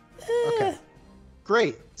total. Okay.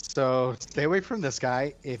 Great. So stay away from this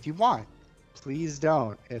guy if you want. Please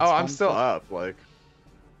don't. It's Oh, I'm still harmful. up. Like,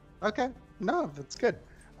 Okay. No, that's good.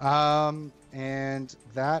 And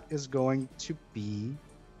that is going to be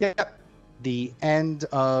the end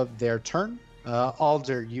of their turn.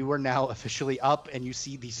 Alder, you are now officially up, and you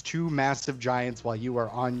see these two massive giants while you are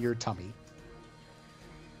on your tummy.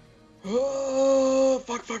 Oh,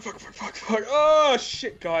 fuck. Oh,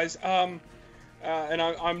 shit, guys. And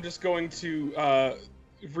I'm just going to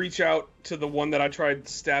reach out to the one that I tried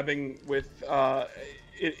stabbing with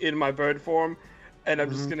in my bird form, and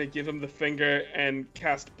I'm just going to give him the finger and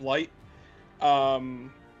cast Blight.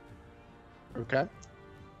 Okay.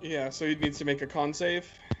 Yeah, so he needs to make a con save.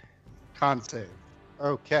 Con save.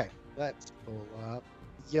 Okay. Let's pull up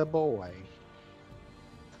your boy.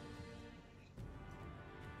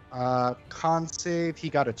 Con save, he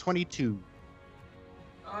got a 22.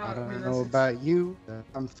 I don't know about you, but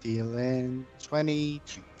I'm feeling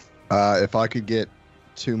 22. If I could get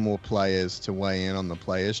 2 more players to weigh in on the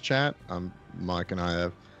players chat, Mike and I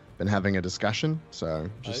have been having a discussion, so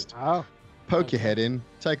just Oh, poke your Okay. head in,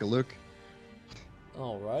 take a look.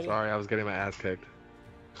 Alrighty. Sorry, I was getting my ass kicked.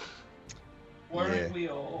 Weren't Yeah. we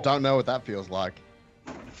all? Don't know what that feels like.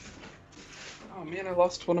 Oh man, I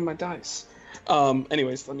lost one of my dice.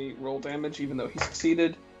 Anyways, let me roll damage, even though he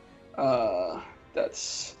succeeded.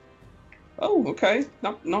 That's. Oh, okay.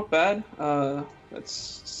 Not bad.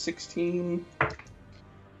 That's 16.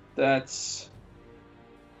 That's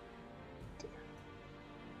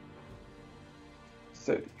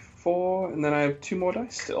 34, and then I have 2 more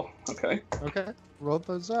dice still. Okay. okay. Roll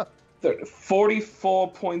those up.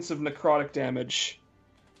 44 points of necrotic damage.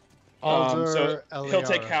 So Alder he'll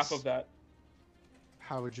take Eliaris. half of that.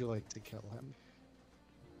 How would you like to kill him?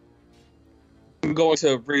 I'm going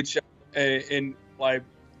to reach out and like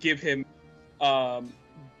give him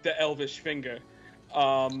the elvish finger.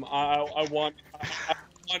 I want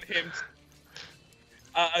him.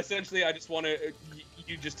 Essentially, I just want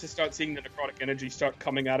you just to start seeing the necrotic energy start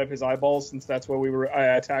coming out of his eyeballs, since that's where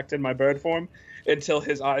I attacked in my bird form, until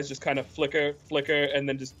his eyes just kind of flicker, and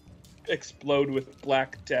then just explode with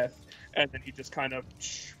black death, and then he just kind of.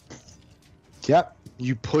 Yep.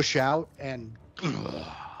 You push out and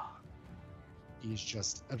he's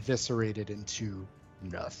just eviscerated into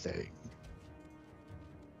nothing.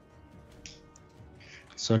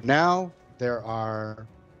 So now there are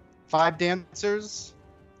 5 dancers,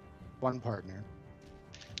 1 partner.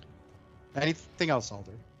 Anything else,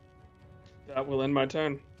 Alder? That will end my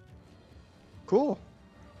turn. Cool.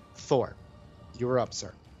 Thor, you are up,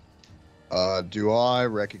 sir. Do I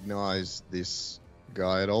recognize this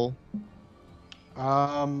guy at all?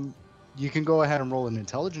 You can go ahead and roll an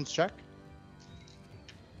intelligence check.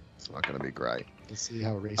 It's not going to be great. Let's see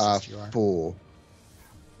how racist you are. 4.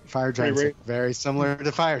 Fire giants Pretty are very similar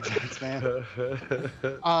to fire giants, man.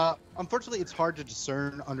 Unfortunately, it's hard to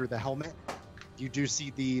discern under the helmet. You do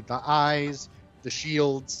see the eyes, the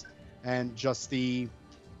shields, and just the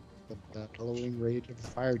glowing rage of the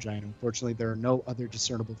fire giant. Unfortunately, there are no other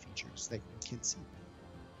discernible features that you can see.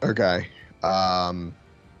 Okay.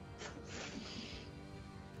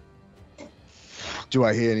 Do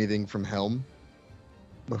I hear anything from Helm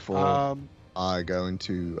before I go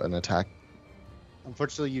into an attack?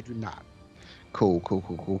 Unfortunately, you do not. Cool.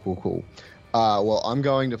 Well, I'm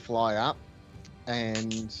going to fly up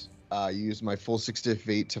and use my full 60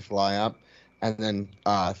 feet to fly up, and then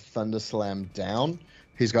Thunder Slam down.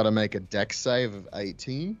 He's got to make a dex save of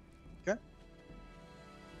 18.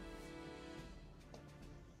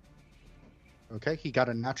 Okay, he got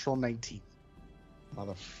a natural 19.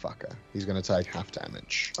 Motherfucker. He's going to take half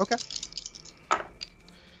damage. Okay.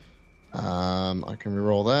 I can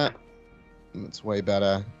reroll that. It's way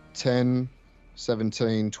better. 10,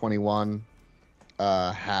 17, 21,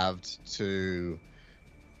 halved to...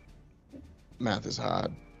 Math is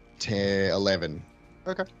hard. 10, 11.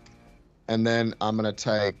 Okay. And then I'm going to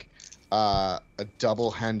take a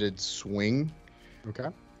double-handed swing Okay.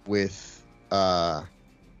 with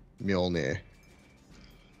Mjolnir.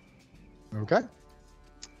 Okay.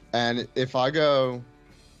 And if I go...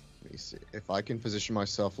 Let me see. If I can position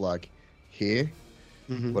myself like here,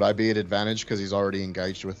 Mm-hmm. would I be at advantage because he's already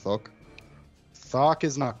engaged with Thok? Thok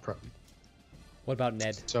is not prone. What about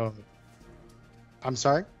Ned? So, I'm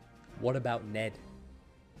sorry? What about Ned?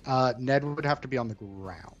 Ned would have to be on the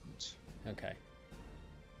ground. Okay.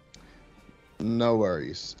 No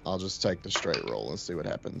worries. I'll just take the straight roll and see what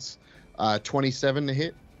happens. 27 to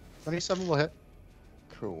hit. 27 will hit.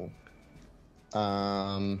 Cool.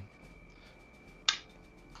 Oh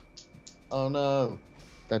no.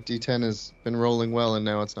 That D10 has been rolling well and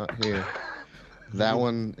now it's not here. That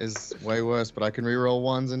one is way worse, but I can reroll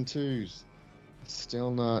 1s and 2s.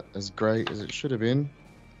 Still not as great as it should have been.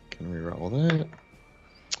 Can reroll that.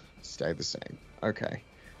 Stay the same. Okay.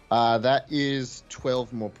 That is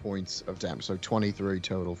 12 more points of damage, so 23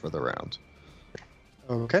 total for the round.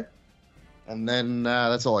 Okay. And then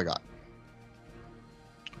that's all I got.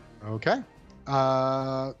 Okay.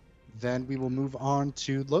 Then we will move on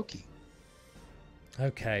to Loki.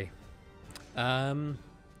 Okay.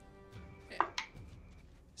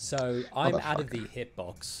 So I'm out of the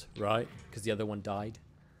hitbox, right? Because the other one died.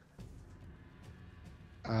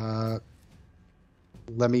 Let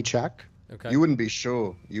me check. Okay. You wouldn't be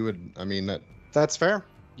sure. You would. I mean that. That's fair.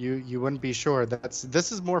 You wouldn't be sure.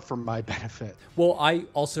 This is more for my benefit. Well, I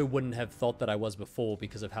also wouldn't have thought that I was before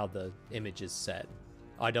because of how the image is set.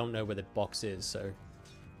 I don't know where the box is, so.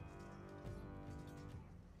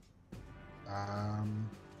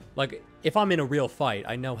 Like, if I'm in a real fight,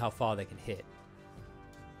 I know how far they can hit.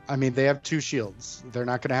 I mean, they have 2 shields. They're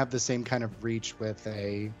not going to have the same kind of reach with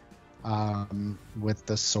with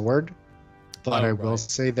the sword, but I will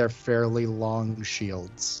say they're fairly long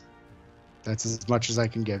shields. That's as much as I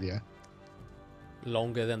can give you.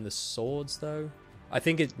 Longer than the swords, though? I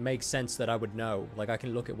think it makes sense that I would know. Like, I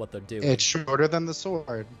can look at what they're doing. It's shorter than the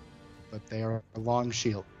sword, but they are long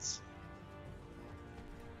shields.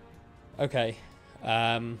 Okay.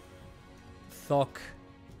 Thok,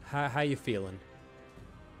 how you feeling?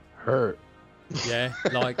 Hurt. Yeah?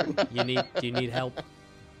 Like, do you need help?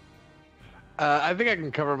 I think I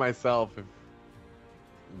can cover myself,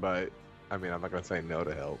 but I mean, I'm not gonna say no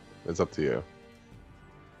to help. It's up to you.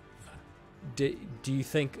 Do you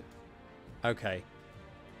think... Okay.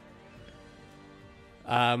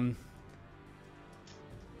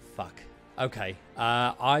 Fuck. Okay.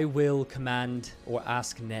 I will command or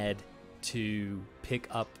ask Ned to pick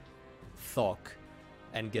up Thok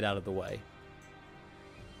and get out of the way.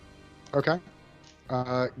 Okay.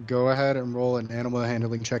 Go ahead and roll an animal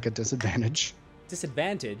handling check at disadvantage.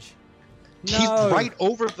 Disadvantage? No. He's right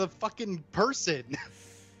over the fucking person.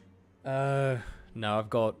 No, I've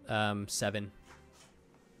got 7.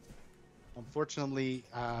 Unfortunately,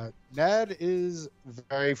 Ned is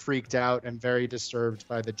very freaked out and very disturbed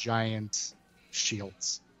by the giant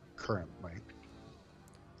shields currently.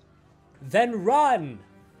 Then run!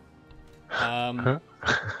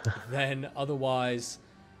 Then otherwise,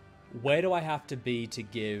 where do I have to be to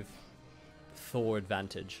give Thor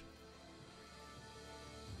advantage?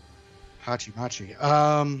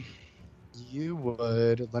 Hachi. You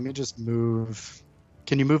would... Let me just move...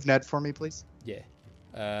 Can you move Ned for me, please? Yeah.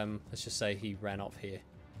 Let's just say he ran off here.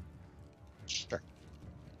 Sure.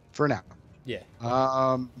 For now. Yeah.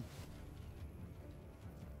 I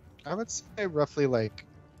would say roughly like...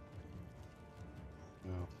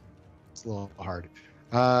 Oh, it's a little hard.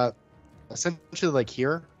 Essentially like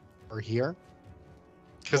here or here.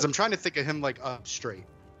 Because I'm trying to think of him like up straight.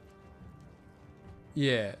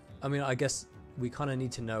 Yeah. I mean, I guess we kind of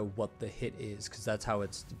need to know what the hit is, because that's how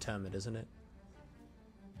it's determined, isn't it?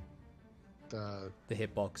 The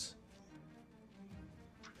hitbox.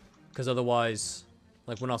 Because otherwise,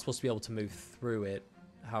 like, we're not supposed to be able to move through it.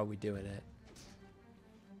 How are we doing it?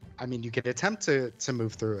 I mean, you could attempt to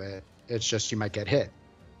move through it. It's just you might get hit.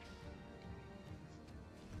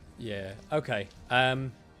 Yeah. Okay.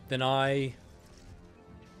 Then I...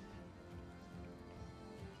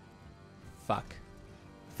 Fuck.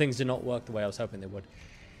 Things did not work the way I was hoping they would.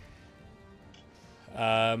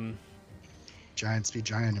 Giants be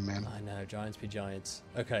giant, man. I know, giants be giants.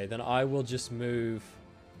 Okay, then I will just move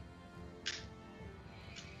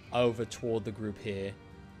over toward the group here.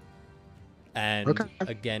 And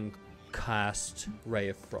again, cast Ray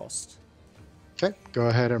of Frost. Okay, go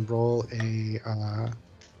ahead and roll a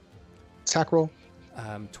attack roll.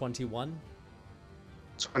 21.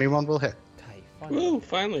 21 will hit. Okay, finally. Woo,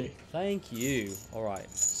 finally. Thank you. All right,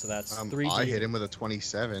 so that's 3. I hit him with a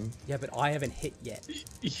 27. Yeah, but I haven't hit yet.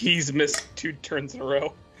 He's missed 2 turns in a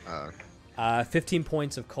row. 15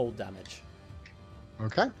 points of cold damage.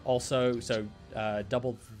 Okay. Also, so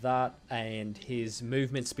double that, and his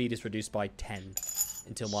movement speed is reduced by 10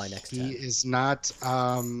 until my next turn. He is not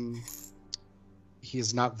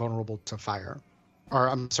vulnerable to fire. Or,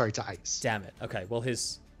 I'm sorry, to ice. Damn it. Okay, well,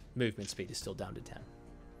 his movement speed is still down to 10.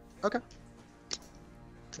 Okay.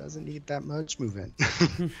 Doesn't need that much movement.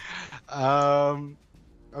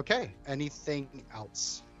 Okay. Anything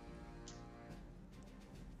else?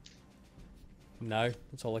 No,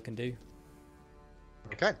 that's all I can do.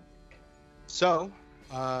 Okay. So,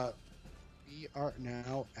 we are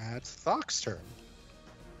now at Thok's turn.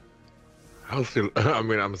 I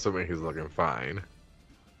mean, I'm assuming he's looking fine.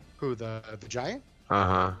 Who, the giant?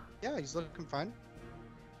 Uh-huh. Yeah, he's looking fine.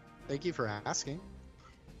 Thank you for asking.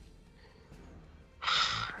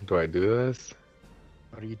 Do I do this?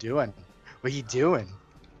 What are you doing? What are you doing?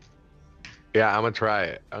 Yeah, I'm gonna try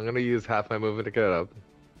it. I'm gonna use half my movement to get up.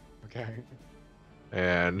 Okay.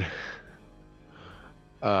 And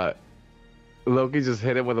Loki just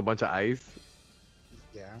hit him with a bunch of ice.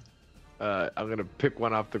 Yeah. I'm gonna pick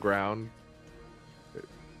one off the ground,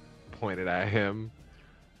 point it at him,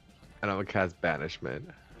 and I'm gonna cast Banishment.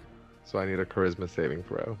 So I need a Charisma saving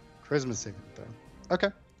throw. Charisma saving throw. Okay.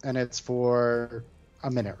 And it's for a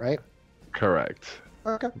minute, right? Correct.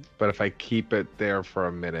 Okay. But if I keep it there for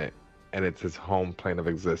a minute and it's his home plane of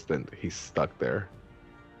existence, he's stuck there.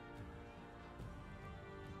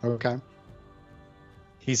 Okay.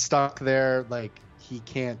 He's stuck there, like he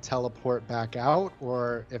can't teleport back out,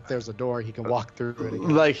 or if there's a door, he can walk through it again.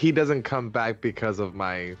 Like he doesn't come back because of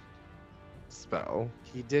my spell.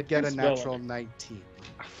 He did get a Spell on natural it. 19.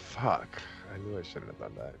 Fuck. I knew I shouldn't have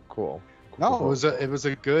done that. Cool. No, Cool. it was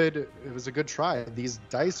a good try. These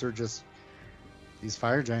dice are just these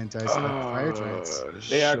fire giant dice are fire giants.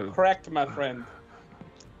 They are Shit. correct, my friend.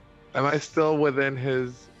 Am I still within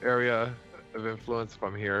his area of influence if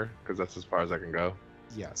I'm here? Because that's as far as I can go.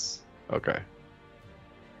 Yes. Okay.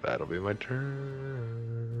 That'll be my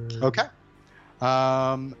turn. Okay.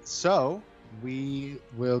 So we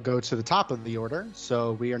will go to the top of the order.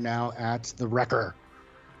 So we are now at the Wrecker.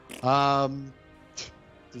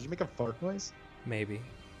 Did you make a fart noise? Maybe.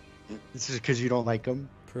 This is because you don't like him.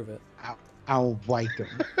 Prove it. I don't like him.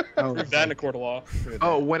 I don't Prove that in a like court of law. him.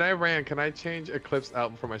 Oh, when I ran, can I change Eclipse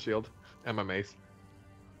out for my shield and my mace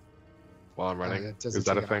while I'm running? It doesn't Is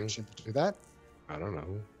that a take an thing? action to do that? I don't know.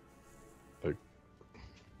 Like,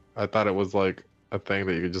 I thought it was like a thing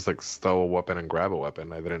that you could just like stow a weapon and grab a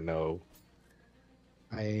weapon. I didn't know.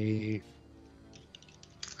 I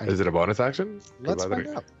Is it a bonus action? 'Cause Let's I find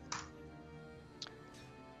didn't- out.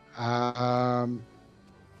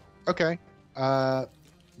 Okay.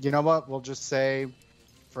 You know what? We'll just say,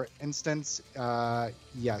 for instance,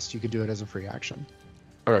 yes, you could do it as a free action.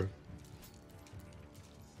 Okay.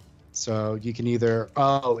 So you can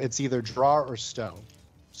it's either draw or stow.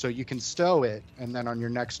 So you can stow it, and then on your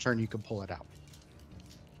next turn you can pull it out.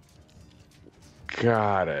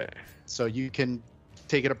 Got it. So you can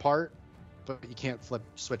take it apart, but you can't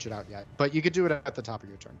switch it out yet. But you could do it at the top of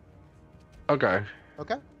your turn. Okay.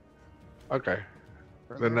 Okay. Okay.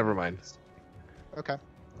 Then never mind. Okay.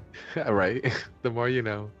 All right. The more you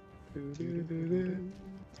know.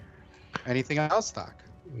 Anything else, Doc?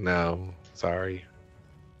 No. Sorry.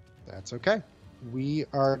 That's okay. We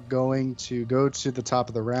are going to go to the top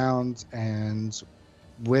of the round, and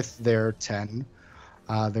with their 10,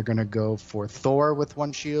 they're going to go for Thor with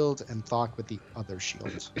one shield and Thok with the other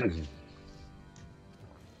shield.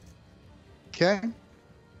 Okay.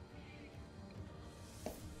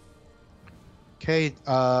 Okay.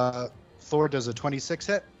 Thor does a 26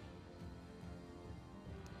 hit.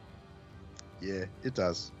 Yeah, it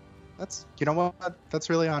does. You know what? That's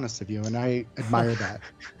really honest of you, and I admire that.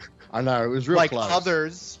 I know, it was real Like close.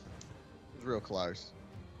 others. It was real close.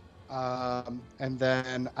 And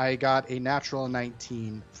then I got a natural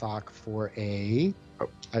 19 Thok for I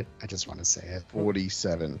just want to say it.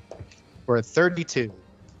 47. For a 32.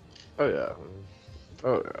 Oh yeah.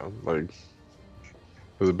 Oh yeah. Like,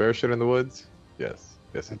 does a bear shit in the woods? Yes.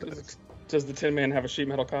 Yes, it does. Does the Tin Man have a sheet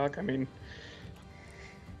metal cock? I mean,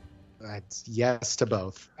 That's yes to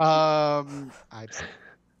both.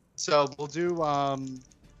 So we'll do.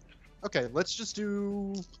 Okay, let's just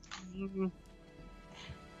do.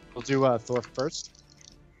 We'll do Thor first.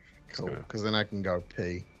 Cool, because then I can go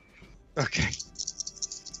pee. Okay.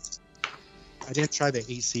 I didn't try the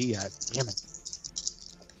AC yet. Damn it.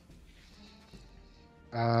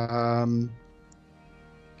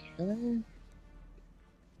 Okay.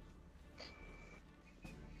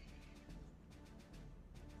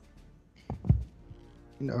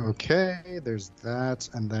 Okay, there's that,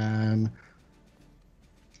 and then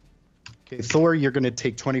okay, Thor, you're going to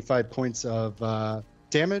take 25 points of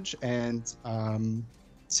damage, and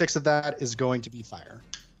 6 of that is going to be fire.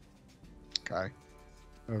 Okay.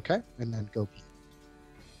 Okay, and then go pee.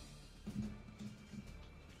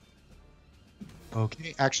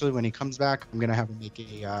 Okay, actually, when he comes back, I'm gonna have him make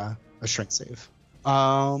a strength save.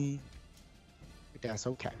 I guess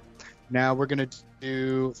okay. Now we're gonna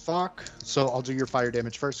do Thok. So I'll do your fire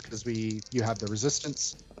damage first because you have the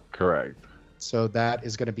resistance. Correct. So that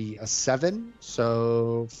is gonna be a 7.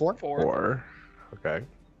 So 4. 4. Okay.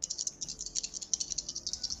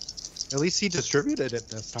 At least he distributed it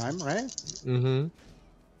this time, right? Mm-hmm.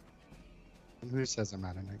 And who says I'm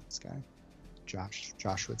not a nice guy? Josh.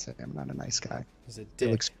 Josh would say I'm not a nice guy. Is it He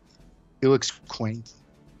dick? looks quaint.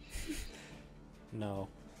 No.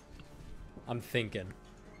 I'm thinking.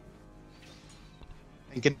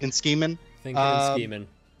 Thinking and scheming. Thinking and scheming.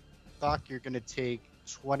 Thok, you're going to take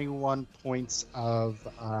 21 points of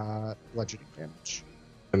bludgeoning damage.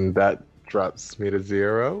 And that drops me to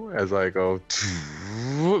 0 as I go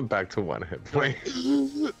back to 1 hit point.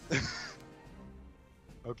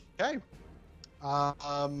 Okay. I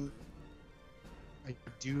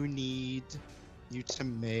do need you to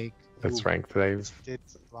make. That's Ooh, strength save. this did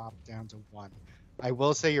drop down to 1. I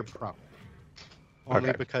will say you're prone. Only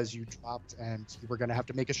Okay. because you dropped and you were going to have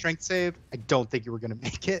to make a strength save. I don't think you were going to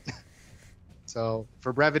make it. So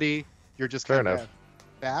for brevity, you're just Fair kind of enough.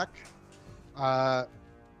 back.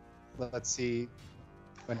 Let's see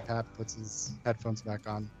when Pat puts his headphones back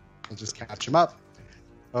on. We'll just catch him up.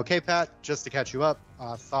 Okay, Pat, just to catch you up,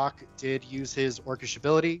 Thok did use his orcish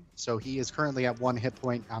ability, so he is currently at 1 hit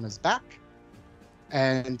point on his back.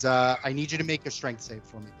 And I need you to make a strength save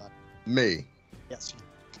for me, bud. Me. Yes.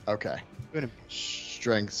 Okay. Good.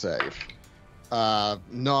 Strength save.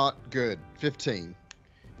 Not good. 15.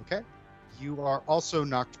 Okay. You are also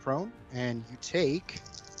knocked prone, and you take...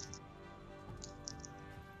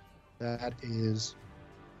 That is...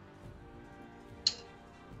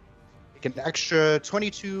 Take an extra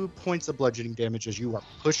 22 points of bludgeoning damage as you are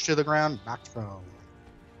pushed to the ground, knocked prone.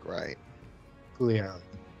 Great. Coolio.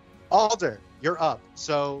 Alder, you're up.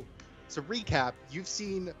 So, to recap, you've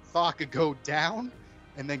seen Thok go down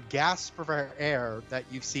and then gasp for air that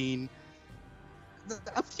you've seen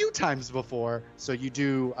a few times before. So you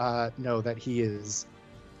do know that he is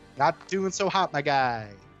not doing so hot, my guy.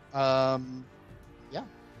 Yeah.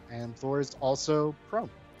 And Thor is also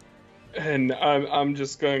prone. And I'm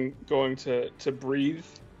just going to breathe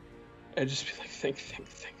and just be like,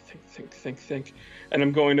 think. And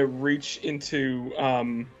I'm going to reach into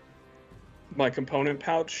my component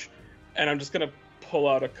pouch, and I'm just going to pull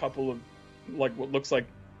out a couple of like what looks like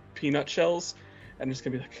peanut shells, and I'm just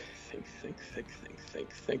going to be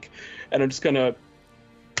like, think. And I'm just going to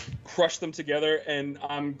crush them together, and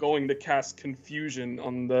I'm going to cast Confusion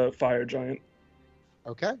on the fire giant.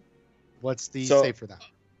 Okay. What's the save for that?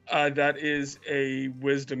 That is a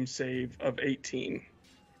wisdom save of 18.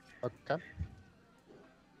 Okay.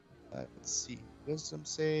 Let's see. Wisdom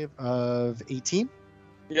save of 18?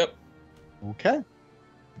 Yep. Okay.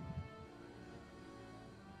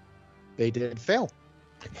 They did fail.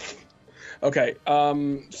 Okay.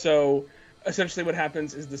 So essentially what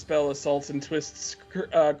happens is the spell assaults and twists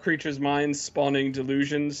creatures' minds, spawning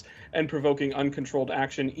delusions and provoking uncontrolled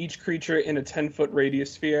action. Each creature in a 10-foot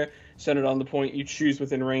radius sphere centered on the point you choose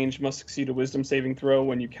within range must succeed a wisdom saving throw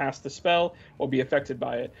when you cast the spell or be affected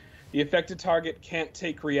by it. The affected target can't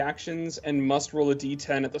take reactions and must roll a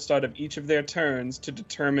d10 at the start of each of their turns to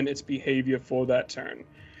determine its behavior for that turn.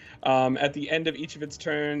 At the end of each of its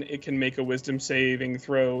turn, it can make a wisdom saving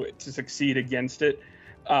throw to succeed against it.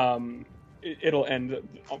 It'll end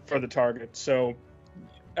for the target. So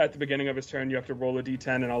at the beginning of his turn, you have to roll a d10,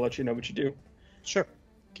 and I'll let you know what you do. Sure.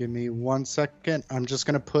 Give me 1 second. I'm just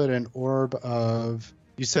going to put an orb of...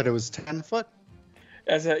 You said it was 10 foot?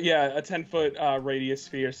 A 10-foot radius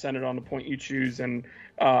sphere centered on the point you choose, and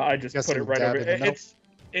I just put it right over it.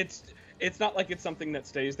 It's not like it's something that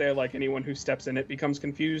stays there. Like anyone who steps in it becomes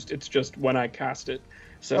confused. It's just when I cast it.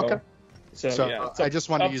 So, okay. So yeah, I just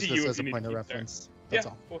want to use this as a point of reference. That's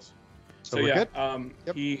all. Of course. So we're good?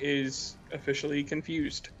 Yep. He is officially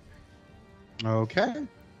confused. Okay.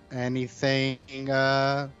 Anything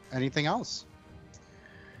else?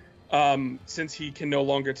 Since he can no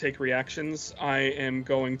longer take reactions, I am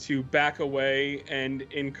going to back away and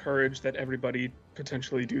encourage that everybody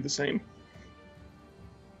potentially do the same.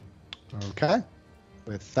 Okay.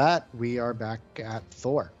 With that, we are back at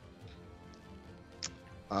Thor.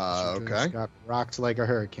 Okay. Got rocked like a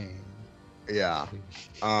hurricane. Yeah.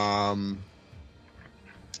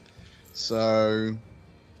 So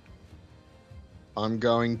I'm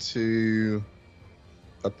going to,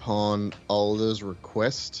 upon Alder's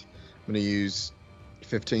request, I'm going to use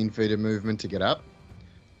 15 feet of movement to get up.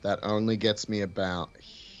 That only gets me about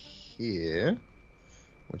here,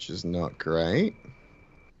 which is not great.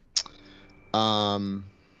 I'm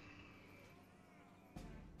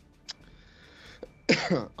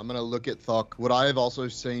going to look at Thok. Would I have also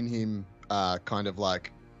seen him kind of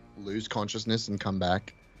like lose consciousness and come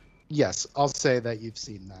back? Yes, I'll say that you've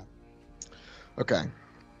seen that. Okay.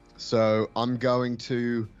 So I'm going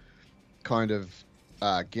to kind of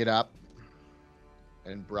get up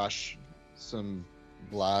and brush some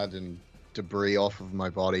blood and debris off of my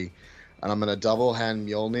body. And I'm going to double hand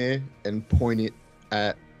Mjolnir and point it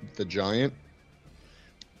at the giant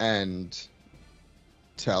and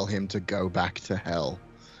tell him to go back to hell.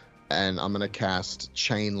 And I'm going to cast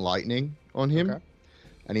Chain Lightning on him. Okay.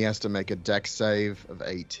 And he has to make a dex save of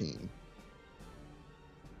 18.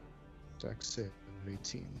 Dex save of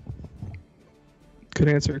 18. Good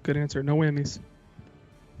answer. No whammies.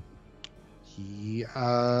 He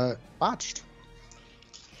botched.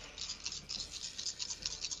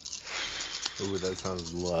 Ooh, that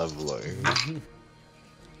sounds lovely.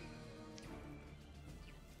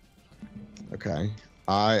 Okay.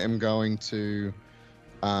 I am going to...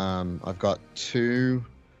 I've got 2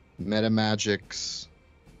 meta magics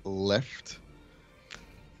left.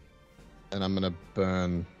 And I'm going to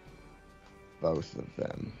burn both of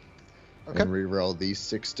them. Okay. And re-roll these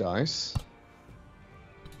 6 dice.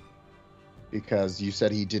 Because you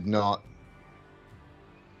said he did not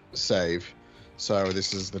save. So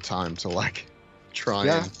this is the time to like try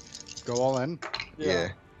Yeah. and Go all in. yeah.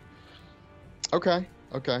 Okay.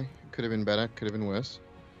 Could have been better. Could have been worse.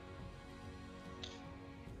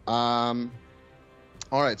 All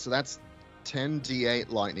right. So that's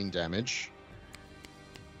 10d8 lightning damage.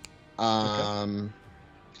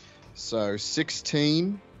 So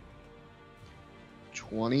 16,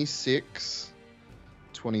 26,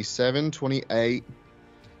 27, 28,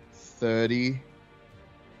 30,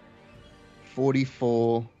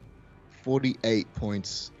 44, 48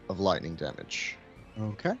 points of lightning damage.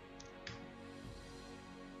 Okay.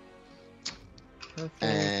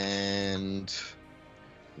 And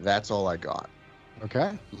that's all I got.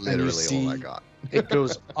 Okay. Literally all I see got. It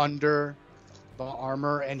goes under the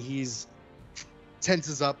armor, and he's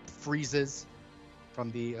tenses up, freezes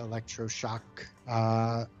from the electroshock.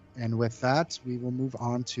 And with that, we will move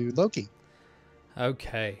on to Loki.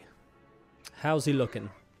 Okay. How's he looking?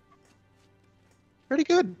 Pretty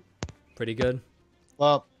good. Pretty good.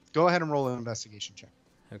 Well, go ahead and roll an investigation check.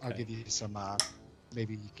 Okay. I'll give you some.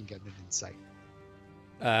 Maybe you can get an insight.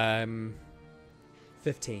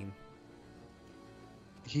 15.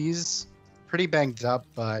 He's pretty banged up,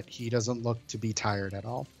 but he doesn't look to be tired at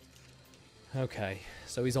all. Okay,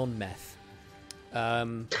 so he's on meth.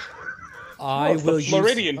 I It's will the use.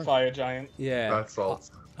 Floridian fire giant. Yeah. That's all.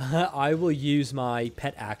 I will use my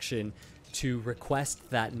pet action to request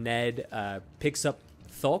that Ned picks up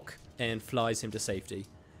Thok and flies him to safety.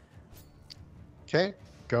 Okay,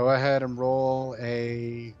 go ahead and roll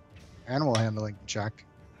a animal handling check.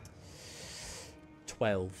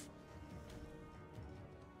 12.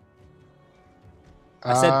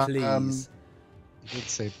 I said You please. did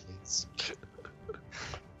say please.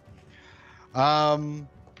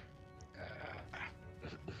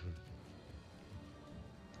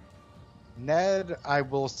 Ned, I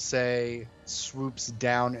will say, swoops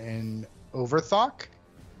down in Overthok,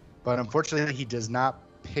 but unfortunately he does not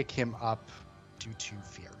pick him up due to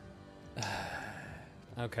fear.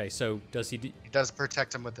 Okay, so does he... He does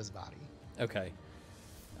protect him with his body. Okay.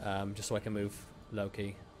 Just so I can move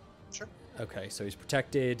Loki. Sure. Okay, so he's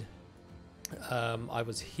protected. I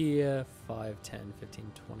was here 5, 10,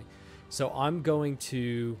 15, 20. So I'm going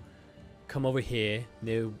to come over here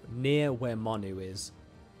near where Manu is.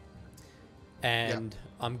 And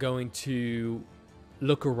I'm going to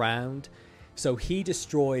look around. So he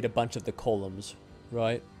destroyed a bunch of the columns,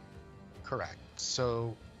 right? Correct.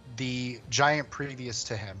 So the giant previous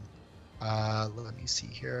to him, let me see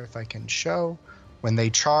here if I can show. When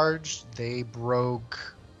they charged, they broke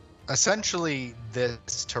essentially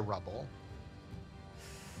this to rubble.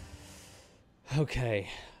 Okay.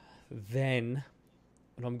 Then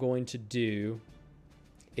what I'm going to do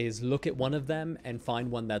is look at one of them and find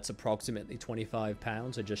one that's approximately 25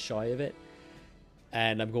 pounds or just shy of it.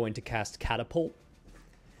 And I'm going to cast Catapult.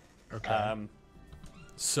 Okay.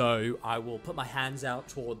 So I will put my hands out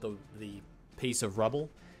toward the piece of rubble,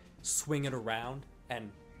 swing it around,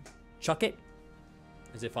 and chuck it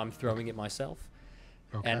as if I'm throwing it myself.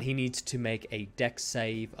 Okay. And he needs to make a dex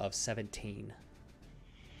save of 17.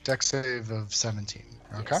 Dex save of 17.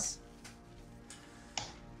 Okay. Yes.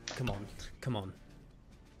 Come on. Come on.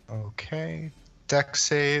 Okay. Dex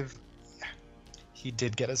save. He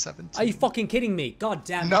did get a 17. Are you fucking kidding me? God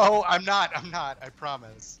damn it. No, I'm not. I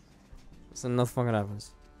promise. So nothing fucking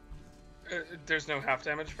happens. There's no half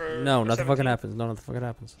damage for. No, for nothing 17? fucking happens. No, nothing fucking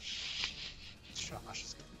happens.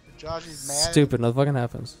 Josh is mad. Stupid, nothing fucking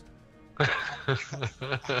happens.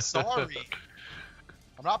 I'm sorry.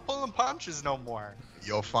 I'm not pulling punches no more.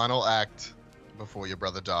 Your final act before your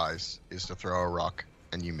brother dies is to throw a rock,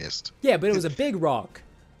 and you missed. Yeah, but it was a big rock.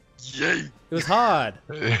 Yay! It was hard.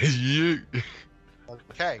 You.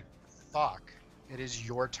 Okay, fuck. It is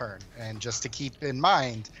your turn. And just to keep in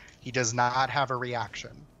mind, he does not have a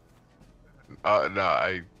reaction. No,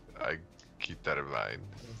 I keep that in mind.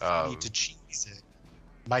 You need to cheese it.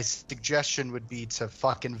 My suggestion would be to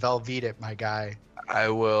fucking Velveet it, my guy. I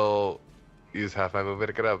will use half my movement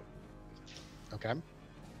to get up. Okay.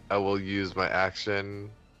 I will use my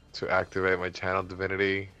action to activate my channel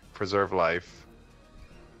divinity, preserve life,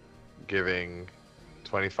 giving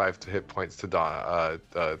 25 to hit points to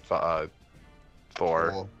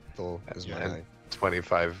Thor, Thor is my and name.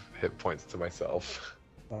 25 hit points to myself.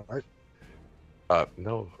 All right.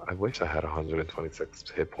 No, I wish I had 126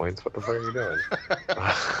 hit points. What the fuck are you doing?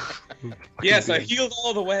 Yes, I healed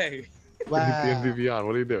all the way. Wow. D&D Beyond,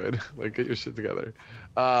 what are you doing? Like, get your shit together.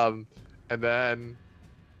 And then,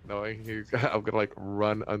 knowing I'm gonna like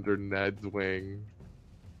run under Ned's wing.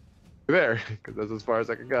 There, because that's as far as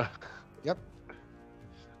I can go. Yep.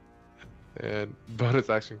 And bonus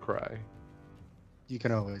action cry. you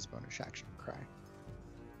can always bonus action cry.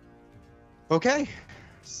 Okay.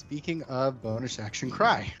 Speaking of bonus action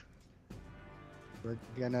cry, we're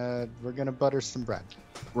gonna butter some bread.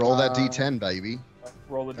 Roll that D10, baby.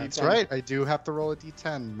 Roll a D10. That's right. I do have to roll a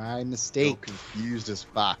D10. My You're mistake. confused as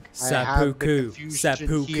fuck. I have the Seppuku.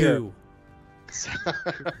 confusion here.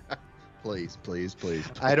 Seppuku. Please.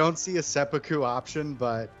 I don't see a seppuku option,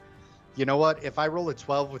 but you know what? If I roll a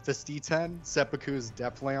 12 with this D10, seppuku is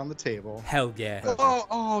definitely on the table. Hell yeah.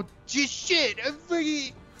 Oh, just shit!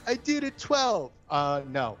 I did a 12.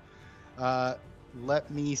 No.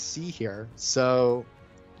 Let me see here. So,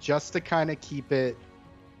 just to kind of keep it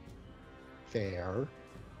fair,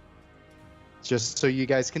 just so you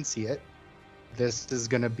guys can see it, this is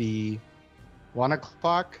gonna be 1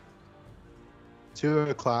 o'clock, 2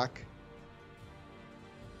 o'clock,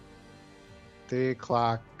 3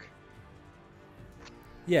 o'clock.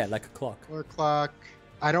 Yeah, like a clock. 4 o'clock.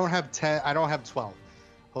 I don't have 10. I don't have 12.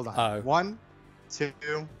 Hold on. Oh. 1, 2,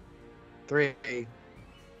 3,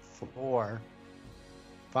 4,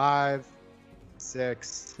 5,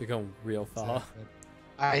 6. You're going real far. 7.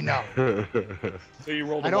 I know. So you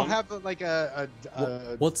rolled a I don't 1? have like a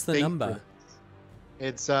What's the thing number? for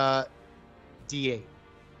this. It's D8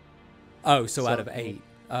 Oh, so out So- of 8.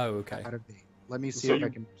 Oh, okay. out of 8. Let me see So if you- I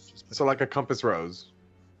can. Just put So like a compass rose.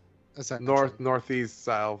 essentially. North, northeast,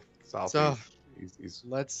 south, southeast, So- east.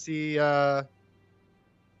 Let's see where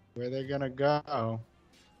they're gonna go.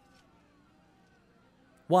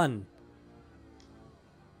 1.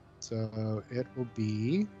 So it will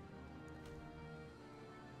be.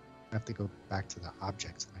 I have to go back to the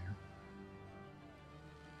objects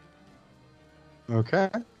layer. Okay.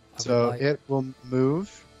 So like- it will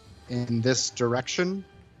move in this direction.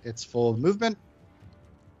 It's full movement.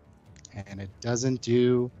 And it doesn't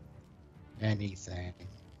do anything.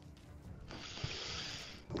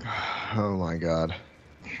 Oh my god.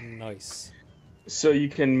 Nice. So you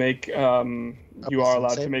can make, you are wisdom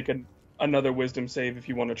allowed save? to make another wisdom save if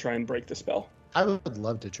you want to try and break the spell. I would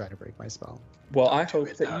love to try to break my spell. Well, I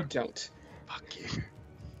hope that you don't. Fuck you.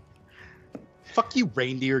 Fuck you,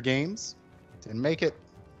 reindeer games. Didn't make it.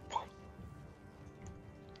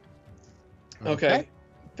 Okay.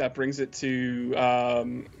 That brings it to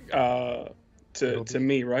It'll to be-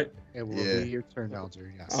 me, right? It will Yeah. be your turn,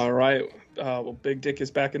 Alger. Yes. All right. Well, Big Dick is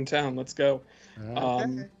back in town. Let's go.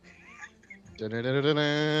 Okay.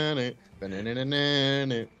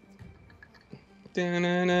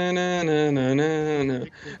 Da-na-na-na-na-na-na.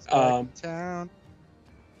 It's back Um, in town.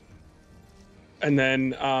 And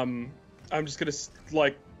then I'm just gonna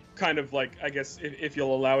kind of I guess if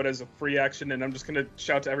you'll allow it as a free action, and I'm just gonna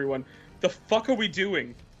shout to everyone, "The fuck are we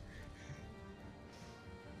doing?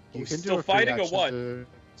 Are we You can still do a free fighting or action what?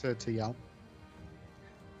 to yell.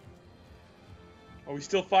 Are we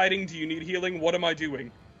still fighting? Do you need healing? What am I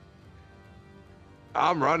doing?"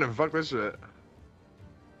 I'm running. Fuck this shit.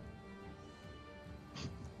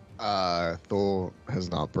 Thor has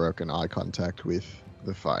not broken eye contact with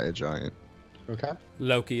the fire giant. Okay.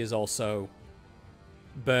 Loki is also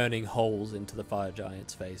burning holes into the fire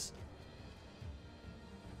giant's face.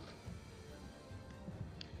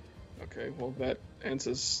 Okay, well that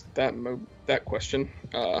answers that question.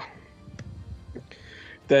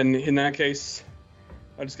 Then in that case,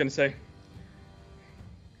 I'm just gonna say,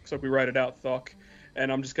 looks like we write it out, Thok,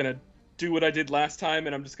 and I'm just gonna do what I did last time,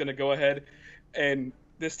 and I'm just gonna go ahead, and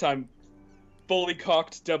this time, fully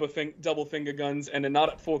cocked double finger guns, and then not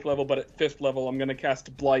at 4th level, but at 5th level, I'm gonna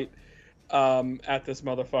cast Blight at this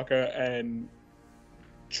motherfucker and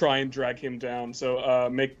try and drag him down. So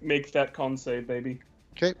make that con save, baby.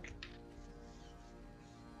 Okay.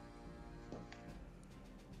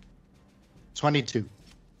 22.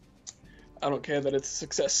 I don't care that it's a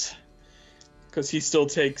success, because he still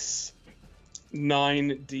takes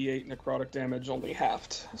 9d8 necrotic damage, only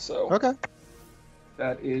halved. So Okay.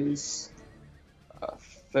 that is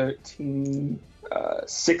 13,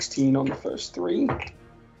 16 on the first 3.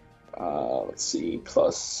 Let's see,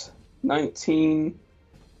 plus 19.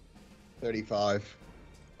 35.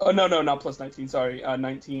 Oh, no, not plus 19, sorry.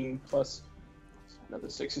 19 plus another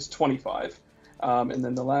 6 is 25. And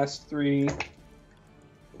then the last 3...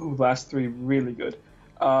 Ooh, last 3 really good.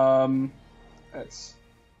 That's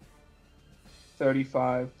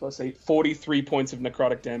 35 plus 8, 43 points of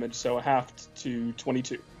necrotic damage, so halved to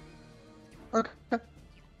 22. Okay.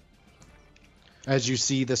 As you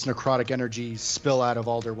see this necrotic energy spill out of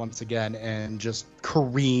Alder once again and just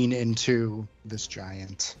careen into this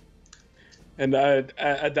giant. And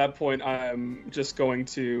at that point, I'm just going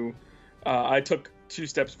to... I took 2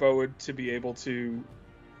 steps forward to be able to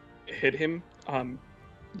hit him. I'm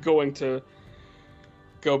going to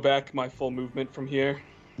go back my full movement from here.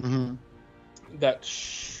 Mm-hmm. That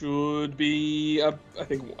should be. I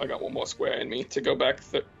think I got one more square in me to go back.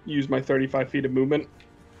 Use my 35 feet of movement.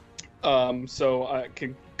 So I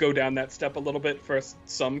could go down that step a little bit for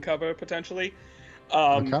some cover potentially.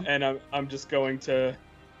 Okay. And I'm just going to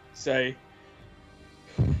say,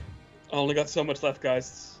 I only got so much left,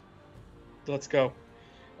 guys. Let's go.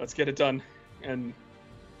 Let's get it done, and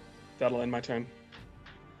that'll end my turn.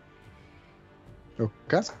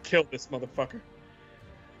 Okay. Kill this motherfucker.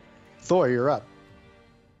 Thor, you're up.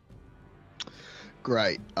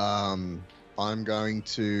 Great. I'm going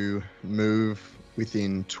to move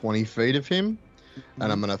within 20 feet of him,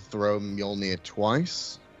 and I'm going to throw Mjolnir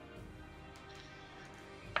twice.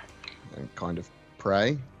 And kind of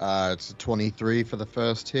pray. It's a 23 for the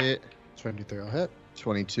first hit. 23 will hit.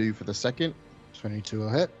 22 for the second. 22 will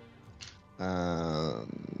hit.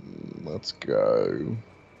 Let's go.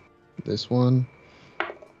 This one.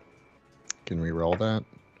 Can we roll that?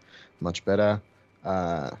 Much better.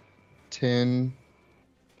 10.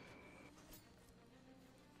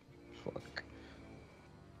 Fuck.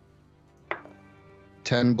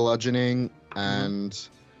 10 bludgeoning and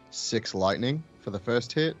 6 lightning for the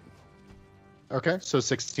first hit. Okay, so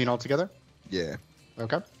 16 altogether. Yeah.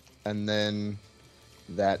 Okay. And then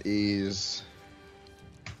that is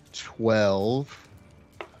 12.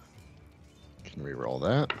 Can we roll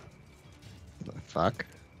that? Oh, fuck.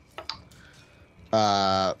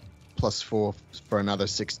 Plus 4 for another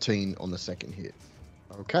 16 on the second hit.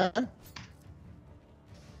 Okay.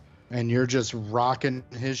 And you're just rocking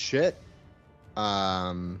his shit.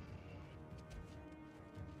 Yeah,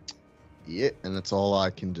 and that's all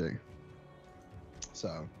I can do.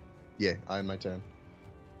 So, yeah, I have my turn.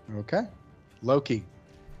 Okay. Loki.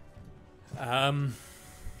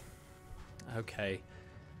 Okay.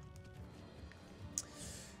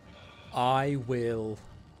 I will.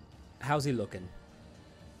 How's he looking?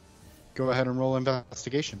 Go ahead and roll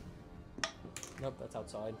investigation. Nope, that's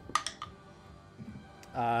outside.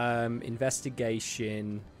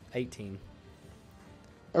 Investigation 18.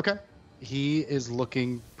 Okay. He is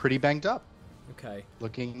looking pretty banged up. Okay.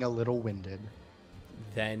 Looking a little winded.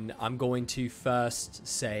 Then I'm going to first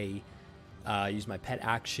say, use my pet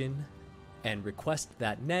action and request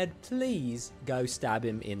that Ned please go stab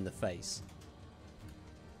him in the face.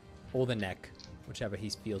 Or the neck, whichever he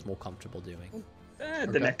feels more comfortable doing.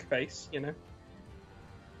 The neck face, you know.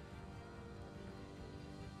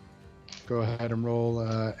 Go ahead and roll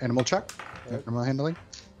animal check. Yep. Animal handling.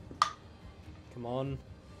 Come on.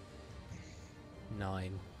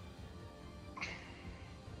 9.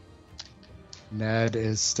 Ned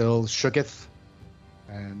is still shooketh,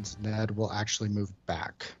 and Ned will actually move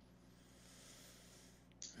back.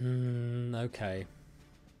 Okay.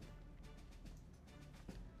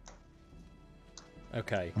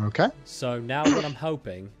 Okay. Okay. So now what I'm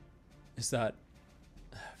hoping is that...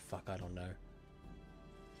 Fuck, I don't know.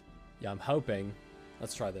 Yeah, I'm hoping...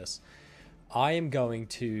 Let's try this. I am going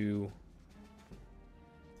to...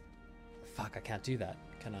 Fuck, I can't do that.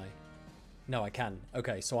 Can I? No, I can.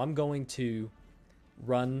 Okay, so I'm going to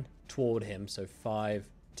run toward him. So 5,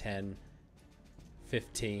 10,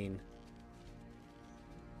 15,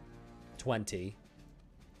 20.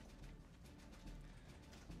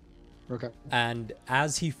 Okay. And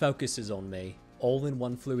as he focuses on me, all in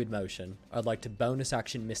one fluid motion, I'd like to bonus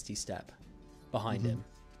action Misty Step behind him.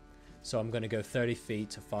 So I'm going to go 30 feet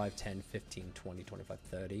to 5, 10, 15, 20, 25,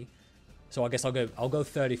 30. So I guess I'll go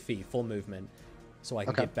 30 feet, full movement, so I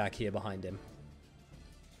can get back here behind him.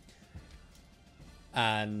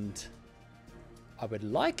 And I would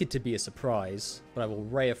like it to be a surprise, but I will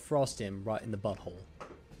Ray of Frost him right in the butthole.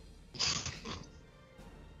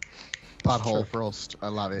 Butthole frost. I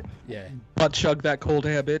love it. Yeah. Butt chug that cold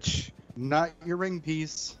air, bitch. Not your ring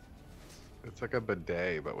piece. It's like a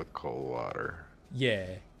bidet, but with cold water. Yeah.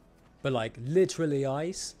 But like literally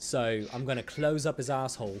ice, so I'm gonna close up his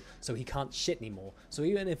asshole so he can't shit anymore. So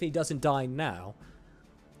even if he doesn't die now,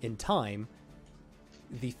 in time,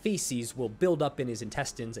 the feces will build up in his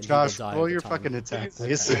intestines and Josh, he will die. roll over your time. fucking attack,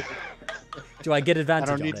 please. Okay. Do I get I advantage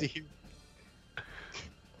don't on need to it? hear.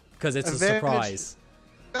 Because it's a Advantage. surprise.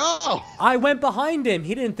 No! I went behind him.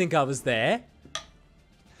 He didn't think I was there.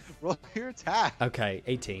 Roll your attack. Okay,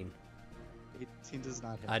 18. 18 does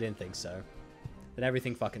not hit. I didn't think so. Then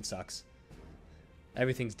everything fucking sucks.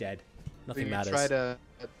 Everything's dead. Nothing You matters.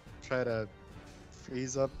 Try to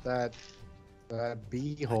freeze up that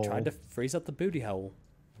bee hole. I tried to freeze up the booty hole.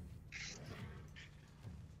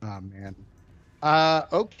 Oh man.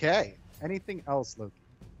 Okay. Anything else, Loki?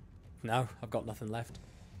 No, I've got nothing left.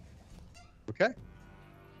 Okay.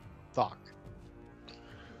 Thok.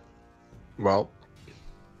 Well,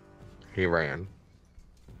 He ran.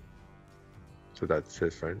 So that's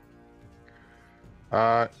his turn.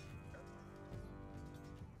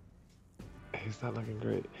 He's not looking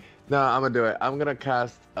great. No, I'm gonna do it. I'm gonna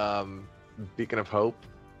cast Beacon of Hope.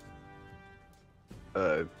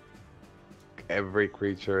 Every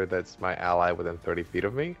creature that's my ally within 30 feet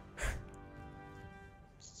of me.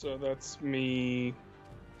 So that's me.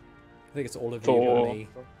 I think it's all of you Thor. and me.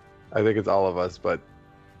 I think it's all of us, but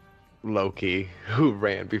Loki, who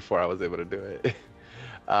ran before I was able to do it.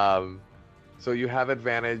 So you have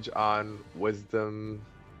advantage on Wisdom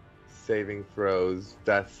saving throws,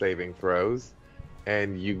 Death saving throws,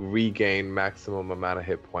 and you regain maximum amount of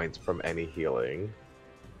hit points from any healing.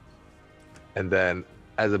 And then,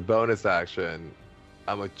 as a bonus action,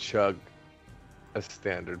 I'm gonna chug a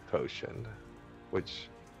standard potion, which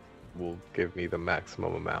will give me the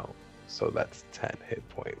maximum amount. So that's 10 hit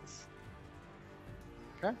points.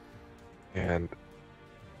 Okay. And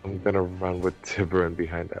I'm gonna run with Tiburon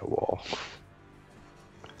behind that wall.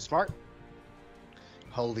 Smart.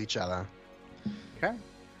 Hold each other. Okay.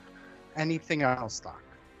 Anything else, Doc?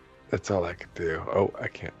 That's all I could do. Oh, I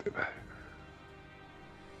can't do that.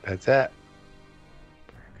 That's it.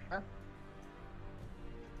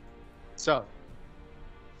 So,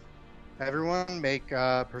 everyone make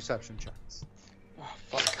perception checks. Oh,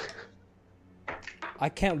 fuck. I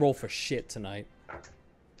can't roll for shit tonight.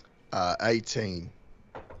 18.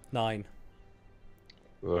 9.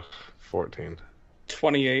 Ugh, 14.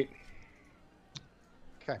 28.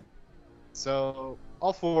 Okay. So,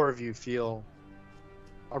 all four of you feel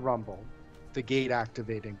a rumble. The gate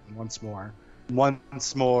activating once more.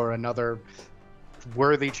 Once more, another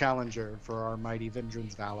worthy challenger for our mighty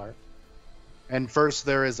Vindran's valor. And first,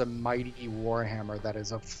 there is a mighty warhammer that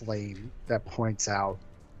is a flame that points out.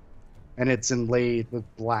 And it's inlaid with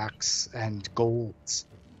blacks and golds,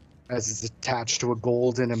 as it's attached to a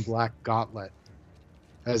golden and black gauntlet.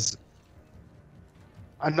 As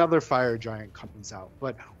another fire giant comes out.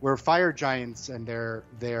 But where fire giants and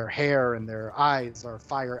their hair and their eyes are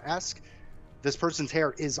fire-esque, this person's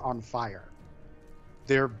hair is on fire.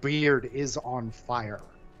 Their beard is on fire.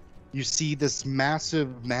 You see this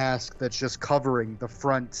massive mask that's just covering the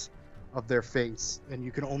front of their face, and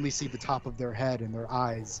you can only see the top of their head and their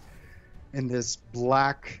eyes in this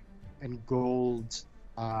black and gold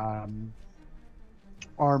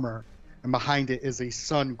armor, and behind it is a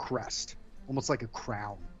sun crest, almost like a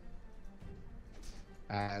crown,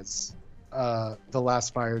 as the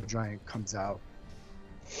last fire giant comes out.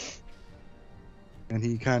 And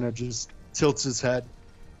he kind of just tilts his head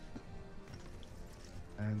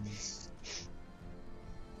and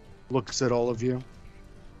looks at all of you.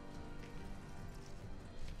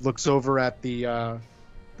 Looks over at the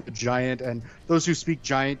giant, and those who speak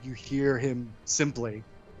giant, you hear him simply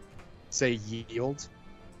say yield,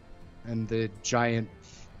 and the giant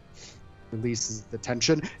releases the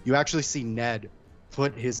tension. You actually see Ned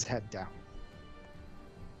put his head down.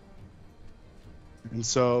 And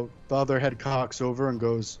so the other head cocks over and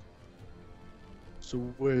goes, "So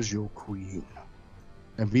where's your queen?"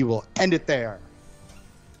 And we will end it there.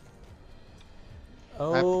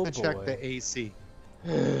 Oh, I have boy. to check the AC.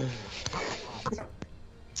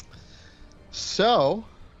 So,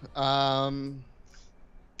 God.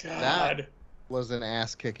 That was an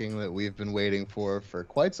ass kicking that we've been waiting for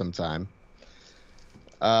quite some time.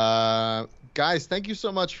 Guys, thank you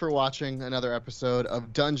so much for watching another episode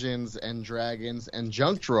of Dungeons and Dragons and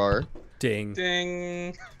Junk Drawer. Ding.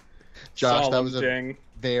 Ding. Josh, that Solemn was a ding.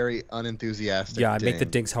 very unenthusiastic Yeah, I ding. make the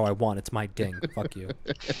dings how I want. It's my ding. Fuck you.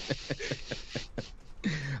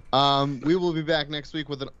 We will be back next week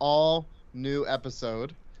with an all new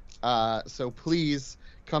episode. So please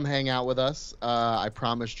come hang out with us. I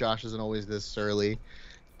promise Josh isn't always this surly.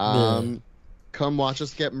 Come watch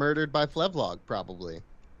us get murdered by Flevlog, probably.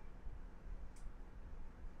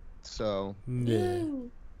 So Yeah.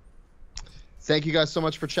 thank you guys so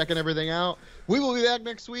much for checking everything out. We will be back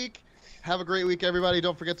next week. Have a great week, everybody.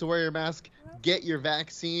 Don't forget to wear your mask, get your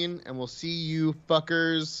vaccine, and we'll see you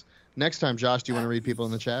fuckers next time. Josh, do you want to read people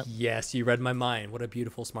in the chat? Yes, you read my mind. What a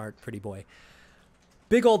beautiful, smart, pretty boy.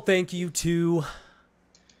 Big old thank you to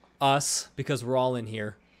us, because we're all in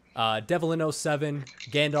here. Devlin07,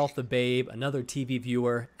 Gandalf the Babe, another TV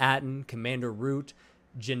viewer, Atten, Commander Root,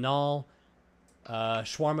 Janal,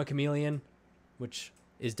 Shawarma Chameleon, which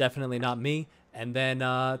is definitely not me. And then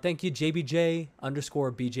thank you,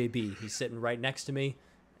 JBJ_BJB. He's sitting right next to me.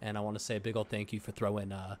 And I want to say a big old thank you for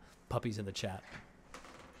throwing puppies in the chat.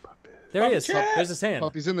 There he is. Puppy chat. There's his hand.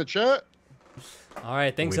 Puppies in the chat. All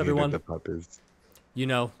right. Thanks, We needed everyone. The puppies. You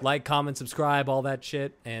know, like, comment, subscribe, all that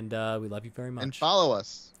shit. And we love you very much. And follow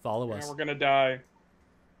us. Follow Yeah, us. we're gonna die.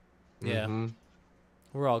 Yeah. Mhm.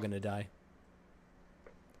 We're all gonna die.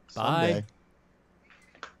 Bye. Someday.